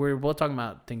heard. We're both talking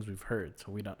about things we've heard,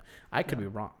 so we don't. I could be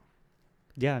wrong.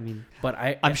 Yeah, I mean, but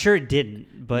I'm sure it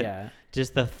didn't. But yeah.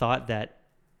 just the thought that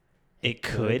it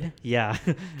could. Yeah.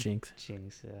 Jinx.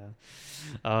 Jinx.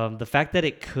 Yeah. The fact that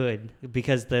it could,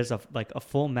 because there's a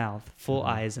full mouth, full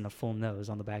eyes, and a full nose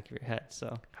on the back of your head.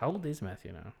 So how old is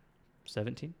Matthew now?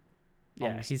 17. Yeah,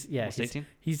 almost, he's 18.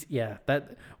 He's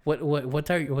that.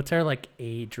 What's our like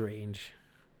age range?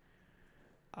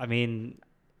 I mean,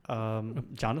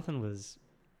 Jonathan was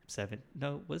 7.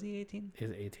 No, was he 18?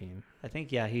 He's 18. I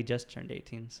think, yeah, he just turned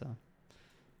 18. So,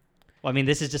 well, I mean,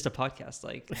 this is just a podcast.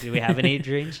 Like, do we have an age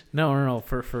range? No.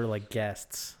 For like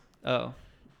guests. Oh,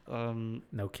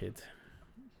 no kids.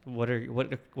 What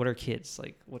are kids?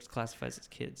 Like, what's classifies as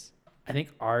kids? I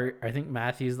think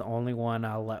Matthew's the only one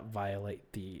I'll let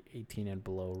violate the 18 and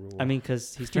below rule. I mean,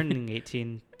 because he's turning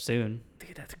 18 soon.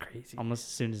 Dude, that's crazy. Almost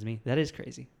as soon as me. That is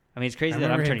crazy. I mean, it's crazy that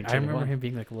I'm turning 21. I remember him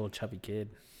being like a little chubby kid.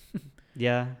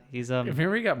 Yeah, he's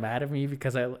Remember he got mad at me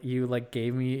because you like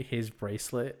gave me his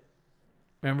bracelet.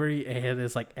 Remember he had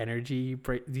this like energy.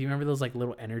 Do you remember those like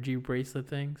little energy bracelet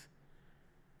things?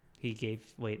 He gave.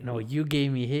 Wait. No, you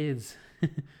gave me his.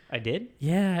 I did?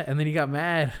 Yeah, and then he got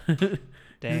mad.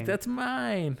 Dang. Like, that's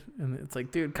mine. And it's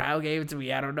like, dude, Kyle gave it to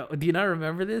me. I don't know. Do you not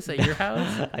remember this at your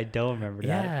house? I don't remember that.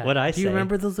 Yeah. What I say? Do you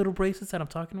remember those little bracelets that I'm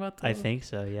talking about? Though? I think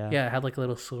so, yeah. Yeah, it had like a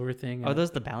little silver thing. Are those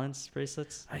the balance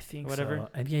bracelets? I think whatever. so.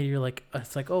 And yeah, you're like,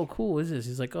 it's like, oh, cool. What is this?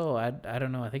 He's like, oh, I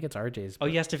don't know. I think it's RJ's. Oh,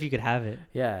 you asked if you could have it.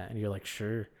 Yeah, and you're like,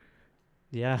 sure.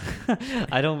 Yeah.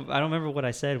 I don't remember what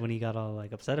I said when he got all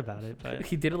like upset about it, but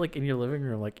he did it like in your living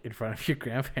room, like in front of your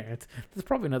grandparents. That's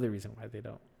probably another reason why they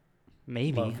don't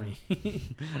maybe love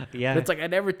me. Yeah. But it's like, I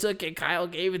never took it. Kyle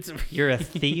gave it to me. You're a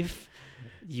thief.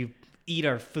 You eat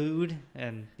our food,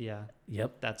 and yeah.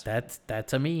 Yep.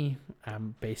 That's a me.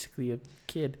 I'm basically a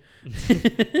kid.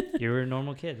 You're a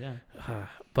normal kid, yeah.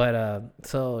 But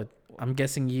so I'm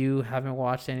guessing you haven't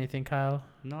watched anything, Kyle?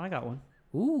 No, I got one.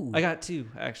 Ooh. I got 2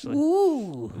 actually.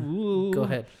 Ooh. Go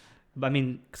ahead. I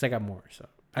mean, because I got more. So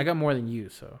I got more than you.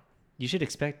 So you should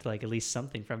expect like at least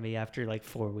something from me after like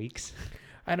 4 weeks.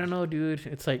 I don't know, dude.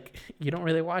 It's like you don't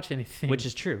really watch anything. Which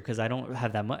is true because I don't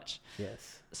have that much.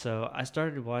 Yes. So I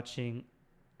started watching.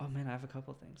 Oh man, I have a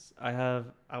couple things. I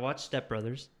watched Step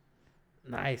Brothers.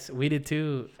 Nice. We did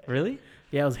too. Really?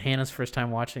 Yeah, it was Hannah's first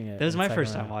time watching it. That was my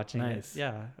first time watching nice. it.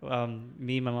 Yeah.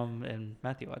 Me, my mom, and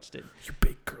Matthew watched it. You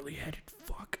big curly headed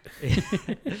fuck.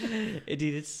 Dude,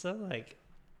 it's so like,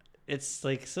 it's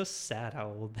like so sad how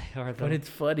old they are. Though. But it's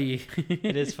funny.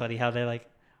 It is funny how they like.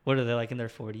 What are they like in their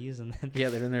 40s and then? Yeah,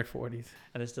 they're in their 40s.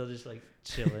 And they're still just like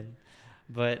chilling,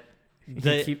 but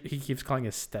he keeps calling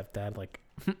his stepdad like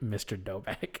Mr.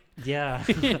 Doback. Yeah.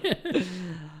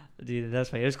 Dude, that's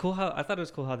funny. It was cool I thought it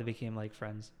was cool how they became like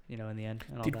friends, you know, in the end.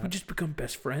 And all Did that. we just become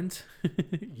best friends?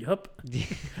 Yup.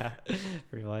 Yeah,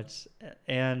 pretty much.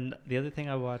 And the other thing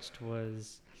I watched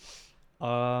was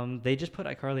they just put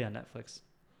iCarly on Netflix.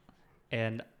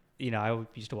 And, you know, I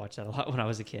used to watch that a lot when I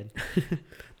was a kid.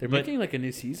 They're making like a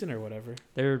new season or whatever.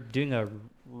 They're doing a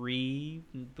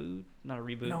reboot? Not a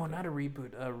reboot. No, not a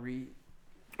reboot.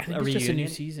 I think A it's just a new reunion?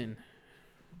 season.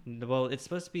 Well, it's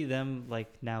supposed to be them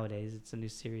like nowadays. It's a new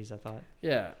series, I thought.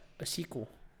 Yeah, a sequel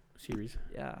series.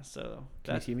 Yeah, so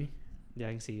Can you see me? Yeah,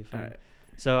 I can see you fine. All right.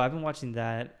 So I've been watching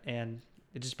that, and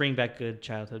it just brings back good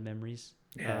childhood memories.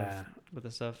 Yeah. With the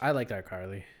stuff. I like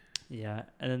iCarly. Yeah,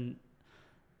 and then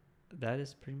that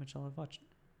is pretty much all I've watched.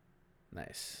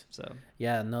 Nice. So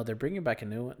yeah, no, they're bringing back a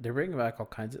new one. They're bringing back all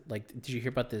kinds of like. Did you hear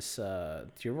about this?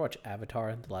 Did you ever watch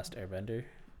Avatar: The Last Airbender?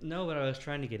 no, but I was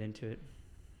trying to get into it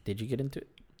Did you get into it?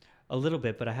 a little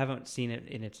bit, but I haven't seen it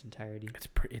in its entirety.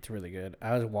 It's really good.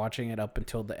 I was watching it up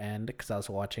until the end because I was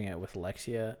watching it with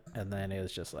Alexia, and then it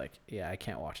was just like, yeah, I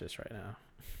can't watch this right now.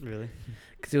 Really?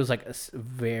 Because it was like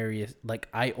various. Like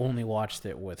I only watched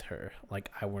it with her.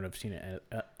 Like I wouldn't have seen it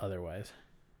otherwise.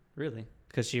 Really?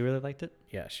 Because she really liked it.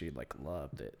 Yeah, she like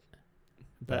loved it.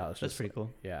 But I was That's just pretty like,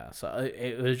 cool. Yeah, so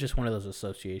it was just one of those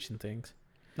association things.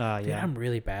 Yeah. Dude, I'm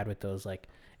really bad with those. Like,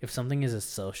 if something is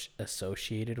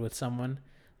associated with someone,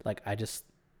 like I just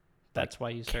That's why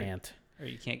you start, can't. or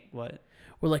you can't. What?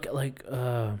 Or like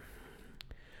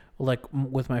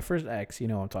with my first ex, you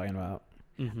know what I'm talking about.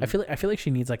 Mm-hmm. I feel like she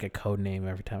needs like a code name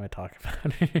every time I talk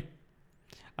about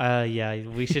her. Yeah,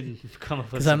 we should come up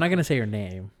with. Because I'm not gonna say her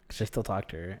name because I still talk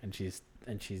to her, and she's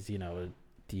you know a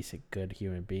decent, good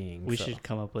human being. We so. should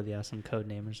come up with some code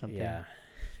name or something. Yeah.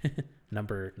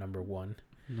 number one.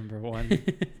 Number one.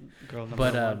 Girl number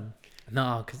But one.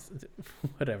 No, cause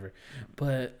whatever.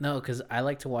 But no, cause I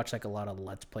like to watch like a lot of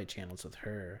Let's Play channels with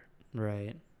her,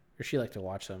 Right. or she liked to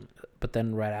watch them. But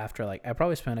then right after, like, I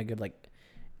probably spent a good like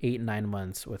 8-9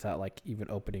 months without like even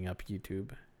opening up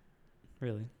YouTube,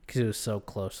 Really. because it was so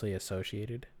closely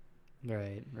associated.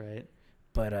 Right. Right.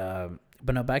 But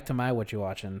no, back to my what you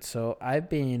watching. So I've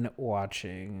been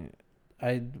watching.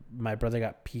 My brother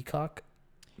got Peacock,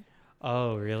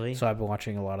 Oh, really? so I've been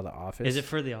watching a lot of The Office. Is it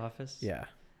for The Office? Yeah.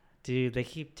 Dude, they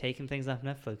keep taking things off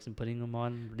Netflix and putting them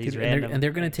on these Dude, random. and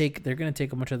they're gonna things.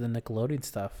 take a bunch of the Nickelodeon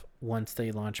stuff once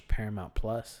they launch Paramount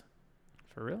Plus.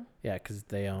 For real? Yeah, because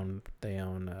they own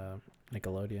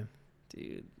Nickelodeon.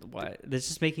 Dude, why? That's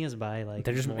just making us buy like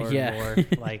They're just- more yeah. and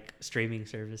more like streaming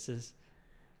services.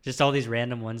 Just all these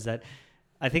random ones that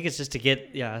I think it's just to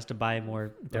get us to buy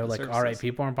more. They're like, services. all right,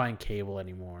 people aren't buying cable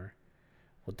anymore.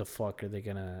 What the fuck are they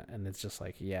gonna? And it's just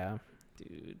like, yeah.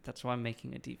 Dude, that's why I'm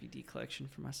making a DVD collection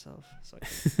for myself, so I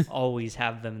can always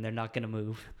have them and they're not gonna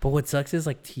move. But what sucks is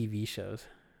like TV shows.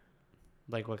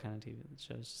 Like what kind of TV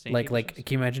shows? Same Like TV shows?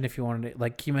 can you imagine if you wanted to,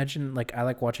 like, can you imagine, like, I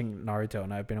like watching Naruto,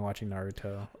 and I've been watching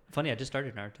Naruto. Funny, I just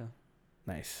started Naruto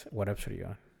Nice. What episode are you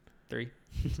on? 3.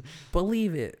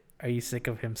 Believe it. Are you sick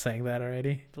of him saying that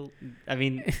already? I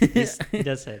mean, he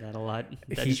does say that a lot.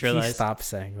 I just He realized. stopped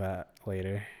saying that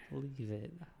later. Believe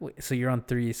it. Wait, so you're on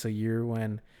 3. So you're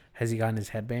when, has he gotten his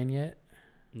headband yet?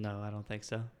 No, I don't think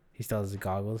so. He still has his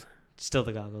goggles. Still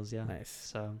the goggles, yeah. Nice.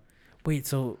 So Wait,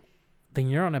 so then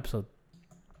you're on episode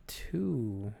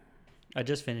 2. I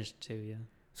just finished 2, yeah.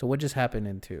 So what just happened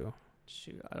in 2?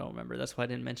 Shoot, I don't remember. That's why I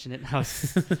didn't mention it. How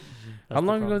How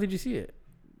long ago did you see it?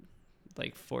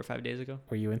 Like 4 or 5 days ago.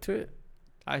 Were you into it?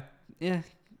 Yeah,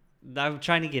 I'm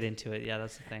trying to get into it. Yeah,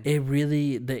 that's the thing. It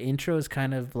really, the intro is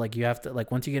kind of like, you have to, like,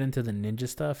 once you get into the ninja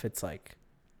stuff, it's like,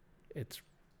 it's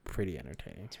pretty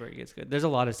entertaining. That's where it gets good. There's a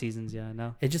lot of seasons. Yeah, I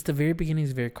know. It's just the very beginning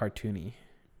is very cartoony.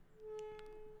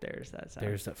 There's that sound.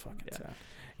 There's that fucking Yeah. sound.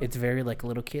 It's very like a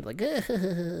little kid, like,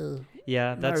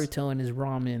 Yeah, that's Naruto and his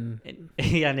ramen.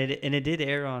 yeah, and it did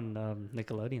air on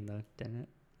Nickelodeon though, didn't it?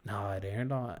 No, it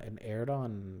aired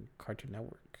on Cartoon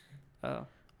Network. Oh,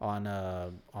 On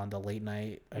the late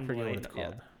night. I forget what it's yeah.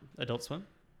 called. Adult Swim.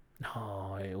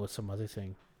 No, it was some other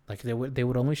thing. Like they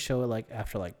would only show it like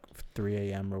after like 3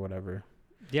 a.m. or whatever.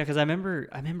 Yeah, because I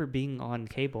remember being on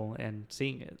cable and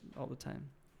seeing it all the time.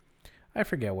 I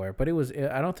forget where, but I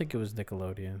don't think it was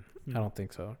Nickelodeon. Hmm. I don't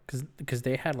think so, because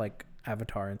they had like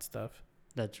Avatar and stuff.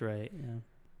 That's right. Yeah.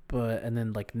 But and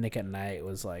then like Nick at Night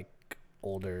was like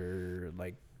older,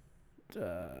 like.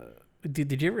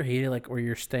 Did you ever hate it, like, where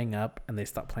you're staying up and they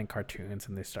stop playing cartoons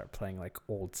and they start playing like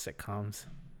old sitcoms?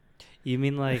 You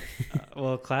mean like,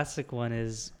 well, classic one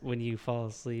is when you fall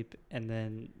asleep and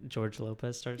then George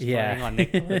Lopez starts playing on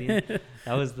Nickelodeon.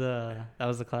 That was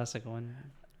the classic one,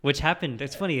 which happened.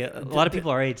 It's funny. A lot of people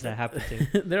our age that happened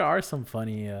to. There are some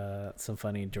funny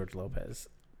George Lopez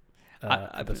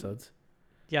episodes.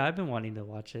 Yeah, I've been wanting to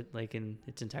watch it like in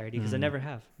its entirety because I never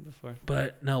have before.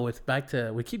 But no,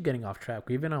 we keep getting off track.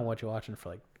 We've been on What You Watching for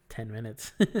like 10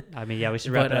 minutes. I mean, yeah, we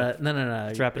should wrap it up. No.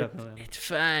 Let's wrap it up. It's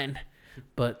fine.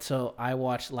 But so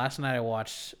last night I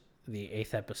watched the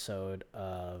 8th episode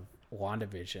of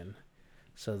WandaVision.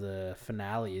 So the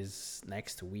finale is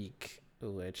next week,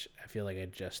 which I feel like I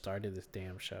just started this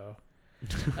damn show.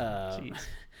 Jeez.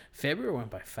 February went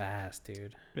by fast,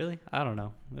 dude. Really? I don't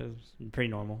know. It was pretty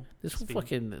normal. This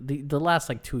fucking the last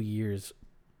like 2 years.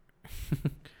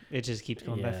 It just keeps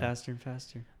going by Yeah. faster and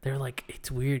faster. They're like, it's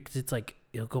weird because it's like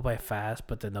it'll go by fast,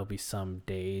 but then there'll be some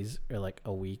days or like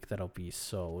a week that'll be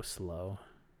so slow.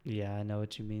 Yeah, I know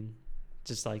what you mean.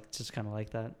 Just kind of like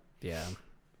that. Yeah.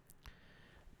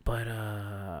 But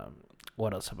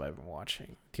what else have I been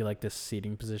watching? Do you like this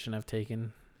seating position I've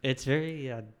taken? It's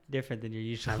very different than your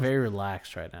usual. I'm very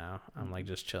relaxed right now. I'm like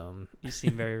just chilling. You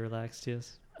seem very relaxed,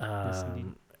 yes.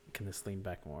 Listening. Can this lean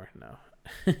back more?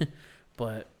 No.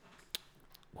 But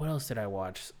what else did I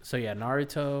watch? So yeah,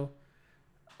 Naruto,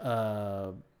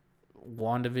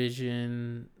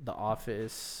 WandaVision, The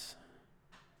Office.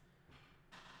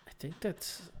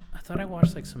 I thought I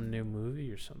watched like some new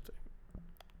movie or something.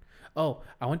 Oh,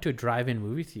 I went to a drive-in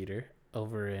movie theater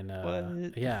over in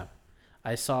What? Yeah.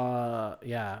 We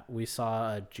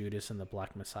saw Judas and the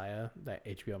Black Messiah, that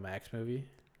HBO Max movie.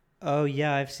 Oh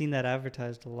yeah, I've seen that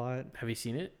advertised a lot. Have you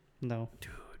seen it? No,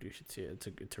 Dude, you should see it.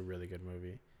 It's a really good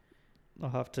movie. I'll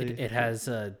have to. It has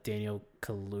Daniel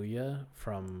Kaluuya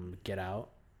from Get Out,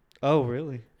 Oh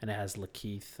really? and it has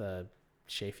Lakeith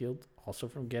Sheffield also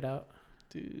from Get Out.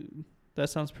 Dude, that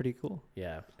sounds pretty cool.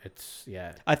 Yeah.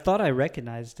 I thought I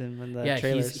recognized him in the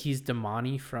trailers. He's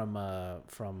Damani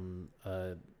from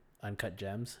Uncut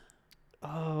Gems.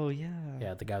 Oh yeah.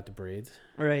 Yeah, the guy with the braids.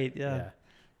 Right. Yeah.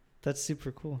 That's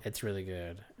super cool. It's really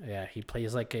good. Yeah, he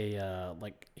plays like a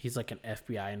he's like an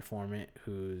FBI informant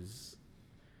who's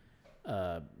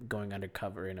going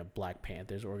undercover in a Black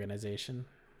Panthers organization.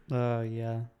 Oh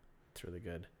yeah. It's really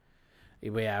good.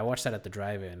 But yeah, I watched that at the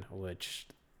drive-in, which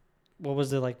What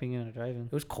was it like being in a drive-in?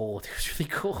 it was cold. It was really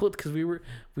cold because we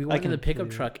went in the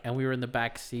pickup truck and we were in the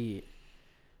back seat.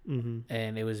 Mm-hmm.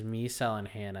 And it was me, Sal, and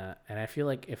Hannah. And I feel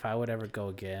like if I would ever go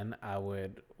again, I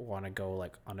would want to go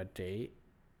like on a date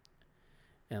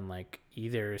and like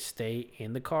either stay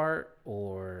in the car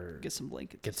or Get some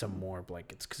blankets. get some more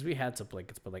blankets, because we had some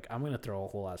blankets, but like I'm gonna throw a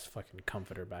whole ass fucking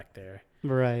comforter back there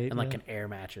Right. and like an air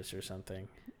mattress or something.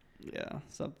 Yeah,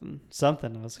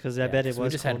 something else, because I bet it was. We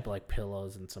just cold. had like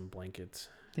pillows and some blankets.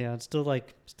 Yeah, it's still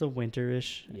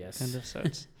winterish. Yes. Kind of. So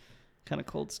it's kind of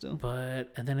cold still.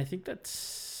 But and then I think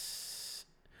that's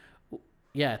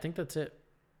it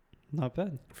Not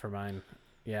bad. for mine.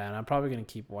 Yeah, and I'm probably gonna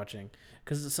keep watching,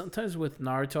 because sometimes with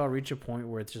Naruto I'll reach a point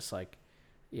where it's just like,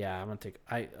 yeah, I'm gonna take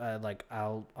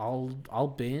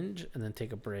I'll binge and then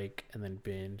take a break and then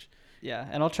binge. Yeah,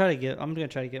 and I'm gonna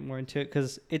try to get more into it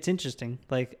because it's interesting.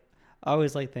 Like, I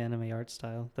always like the anime art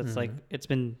style. That's like, it's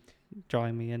been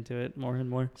drawing me into it more and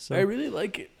more. So I really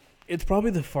like it. It's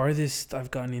probably the farthest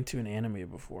I've gotten into an anime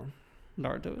before.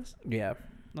 Naruto is. Yeah.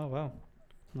 Oh wow,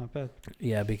 not bad.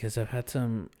 Yeah, because I've had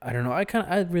some. I don't know.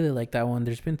 I really like that one.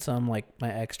 There's been some, like,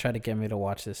 my ex tried to get me to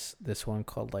watch this one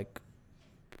called like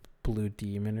Blue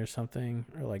Demon or something,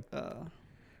 or like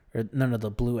or no, the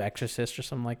Blue Exorcist or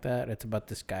something like that. It's about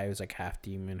this guy who's like half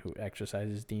demon who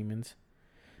exorcises demons,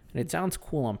 and it sounds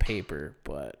cool on paper,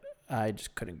 but I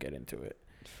just couldn't get into it.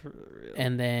 For real.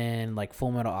 And then like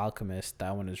Full Metal Alchemist,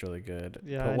 that one is really good.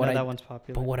 Yeah, but I know that one's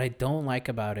popular. But what I don't like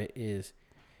about it is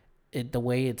the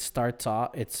way it starts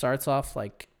off. It starts off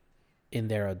like in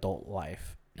their adult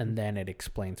life, and then it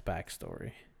explains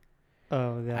backstory.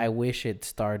 Oh yeah. I wish it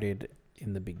started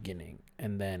in the beginning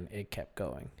and then it kept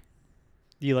going.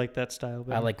 You like that style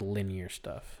better? I like linear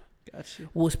stuff. Gotcha.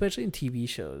 Well, especially in TV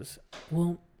shows.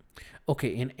 Well, okay,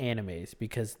 in animes,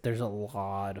 because there's a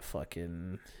lot of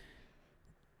fucking.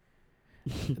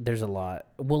 There's a lot.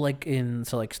 Well, like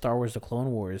like Star Wars: The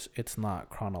Clone Wars, it's not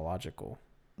chronological.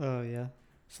 Oh yeah.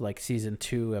 So like season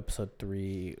 2, episode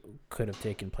 3 could have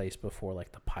taken place before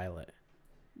like the pilot.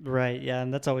 Right. Yeah,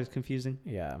 and that's always confusing.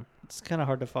 Yeah. It's kind of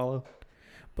hard to follow.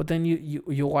 But then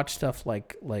you watch stuff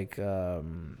like a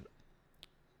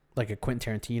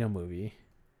Quentin Tarantino movie,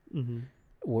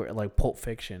 where like Pulp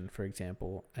Fiction, for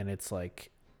example, and it's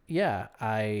like, yeah,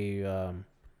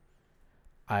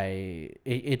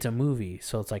 it's a movie,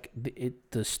 so it's like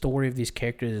the story of these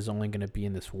characters is only going to be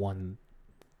in this 1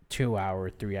 2-hour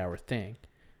 3-hour thing.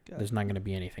 Gotcha. There's not going to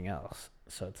be anything else.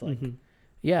 So it's like,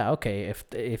 yeah, okay,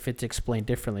 if it's explained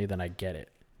differently, then I get it.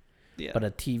 Yeah. But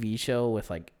a TV show with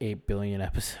like 8 billion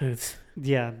episodes,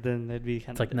 yeah, then it'd be kind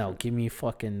of. it's like, no, give me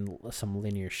fucking some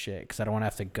linear shit, because I don't want to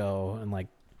have to go and like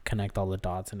connect all the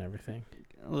dots and everything.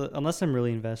 Unless I'm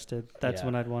really invested, that's Yeah.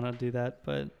 when I'd want to do that.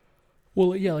 But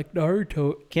Well, yeah, like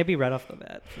Naruto. can't be right off the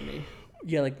bat for me.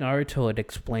 Yeah, like Naruto, it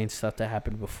explains stuff that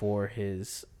happened before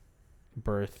his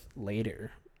birth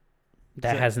later.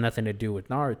 That has nothing to do with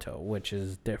Naruto, which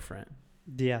is different.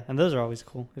 Yeah, and those are always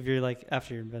cool if you're like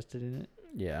after you're invested in it.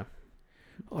 Yeah.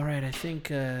 All right, I think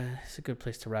it's a good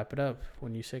place to wrap it up.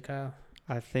 When you say, Kyle?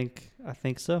 I think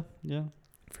so. Yeah.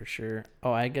 For sure.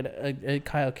 Oh, I get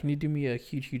Kyle, can you do me a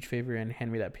huge favor and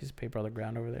hand me that piece of paper on the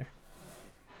ground over there?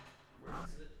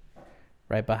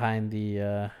 Right behind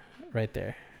the, right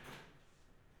there.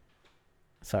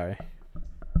 Sorry.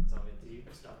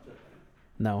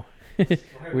 No.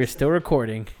 We're still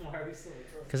recording. Why are we still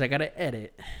recording? Because I got to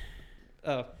edit.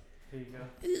 Oh, here you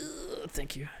go.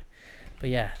 Thank you. But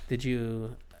yeah, do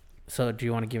you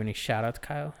want to give any shout outs,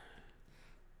 Kyle?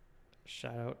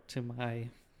 Shout out to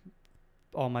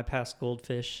all my past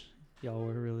goldfish. Y'all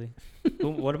were really.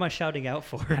 What am I shouting out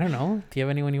for? I don't know. Do you have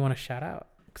anyone you want to shout out?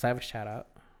 Because I have a shout out.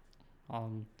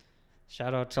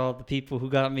 Shout out to all the people who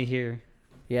got me here.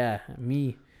 Yeah,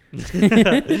 me. What was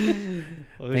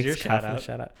Thanks, your Kyle, shout for the out?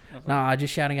 shout out. No, I'm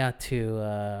just shouting out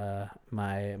to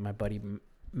my buddy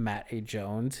Matt A.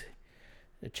 Jones.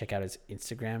 Check out his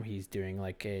Instagram. He's doing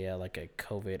like a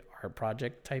COVID art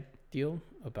project type deal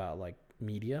about like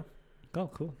media. Oh,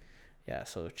 cool. Yeah,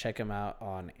 so check him out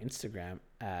on Instagram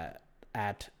at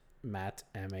Matt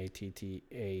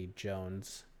Matta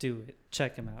Jones. Do it.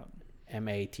 Check him out.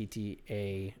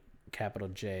 Matta capital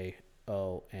JONEZ.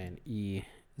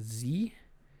 He's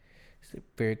a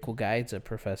very cool guy. He's a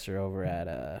professor over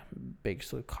at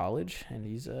Bakersfield College, and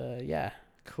he's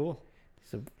Cool.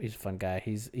 He's a fun guy.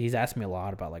 He's asked me a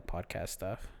lot about like podcast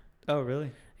stuff. Oh,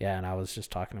 really? Yeah, and I was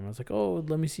just talking to him. I was like, "Oh,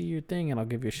 let me see your thing, and I'll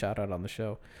give you a shout out on the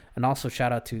show." And also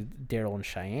shout out to Daryl and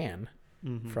Cheyenne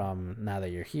from Now That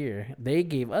You're Here. They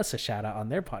gave us a shout out on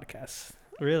their podcast.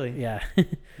 Really? Yeah,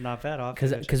 Not bad.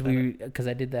 because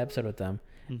I did the episode with them,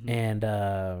 and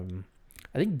I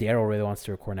think Daryl really wants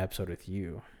to record an episode with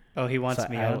you. Oh, he wants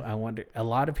me on? I wonder. A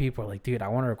lot of people are like, dude, I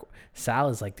want to. Sal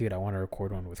is like, dude, I want to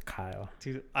record one with Kyle.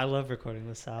 Dude, I love recording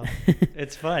with Sal.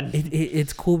 It's fun.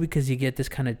 It's cool because you get this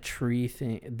kind of try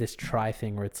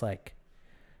thing where it's like,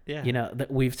 yeah, you know,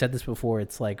 we've said this before.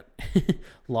 It's like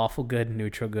lawful good,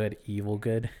 neutral good, evil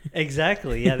good.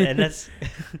 Exactly. Yeah, and that's.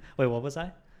 Wait, what was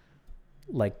I?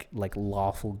 Like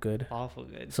lawful good. Awful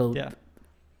good. So yeah,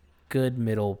 good,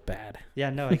 middle, bad. Yeah,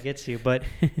 no, I get you, but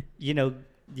you know,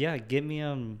 yeah, give me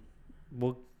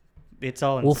We'll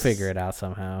figure it out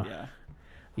somehow. Yeah.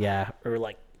 Yeah, or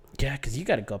like, yeah, because you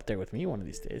got to go up there with me one of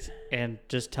these days. And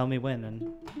just tell me when,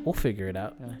 and we'll figure it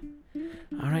out. Yeah.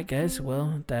 All right, guys.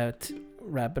 Well, that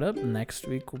wrap it up. Next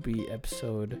week will be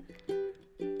episode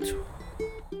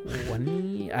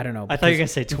 20. I don't know. I thought you were gonna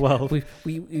say 12.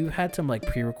 We've had some like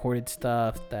pre-recorded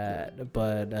stuff but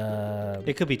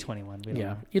it could be 21.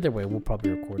 Yeah. Either way, we'll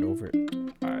probably record over it.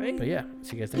 All right. But yeah,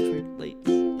 see you guys next week. Late.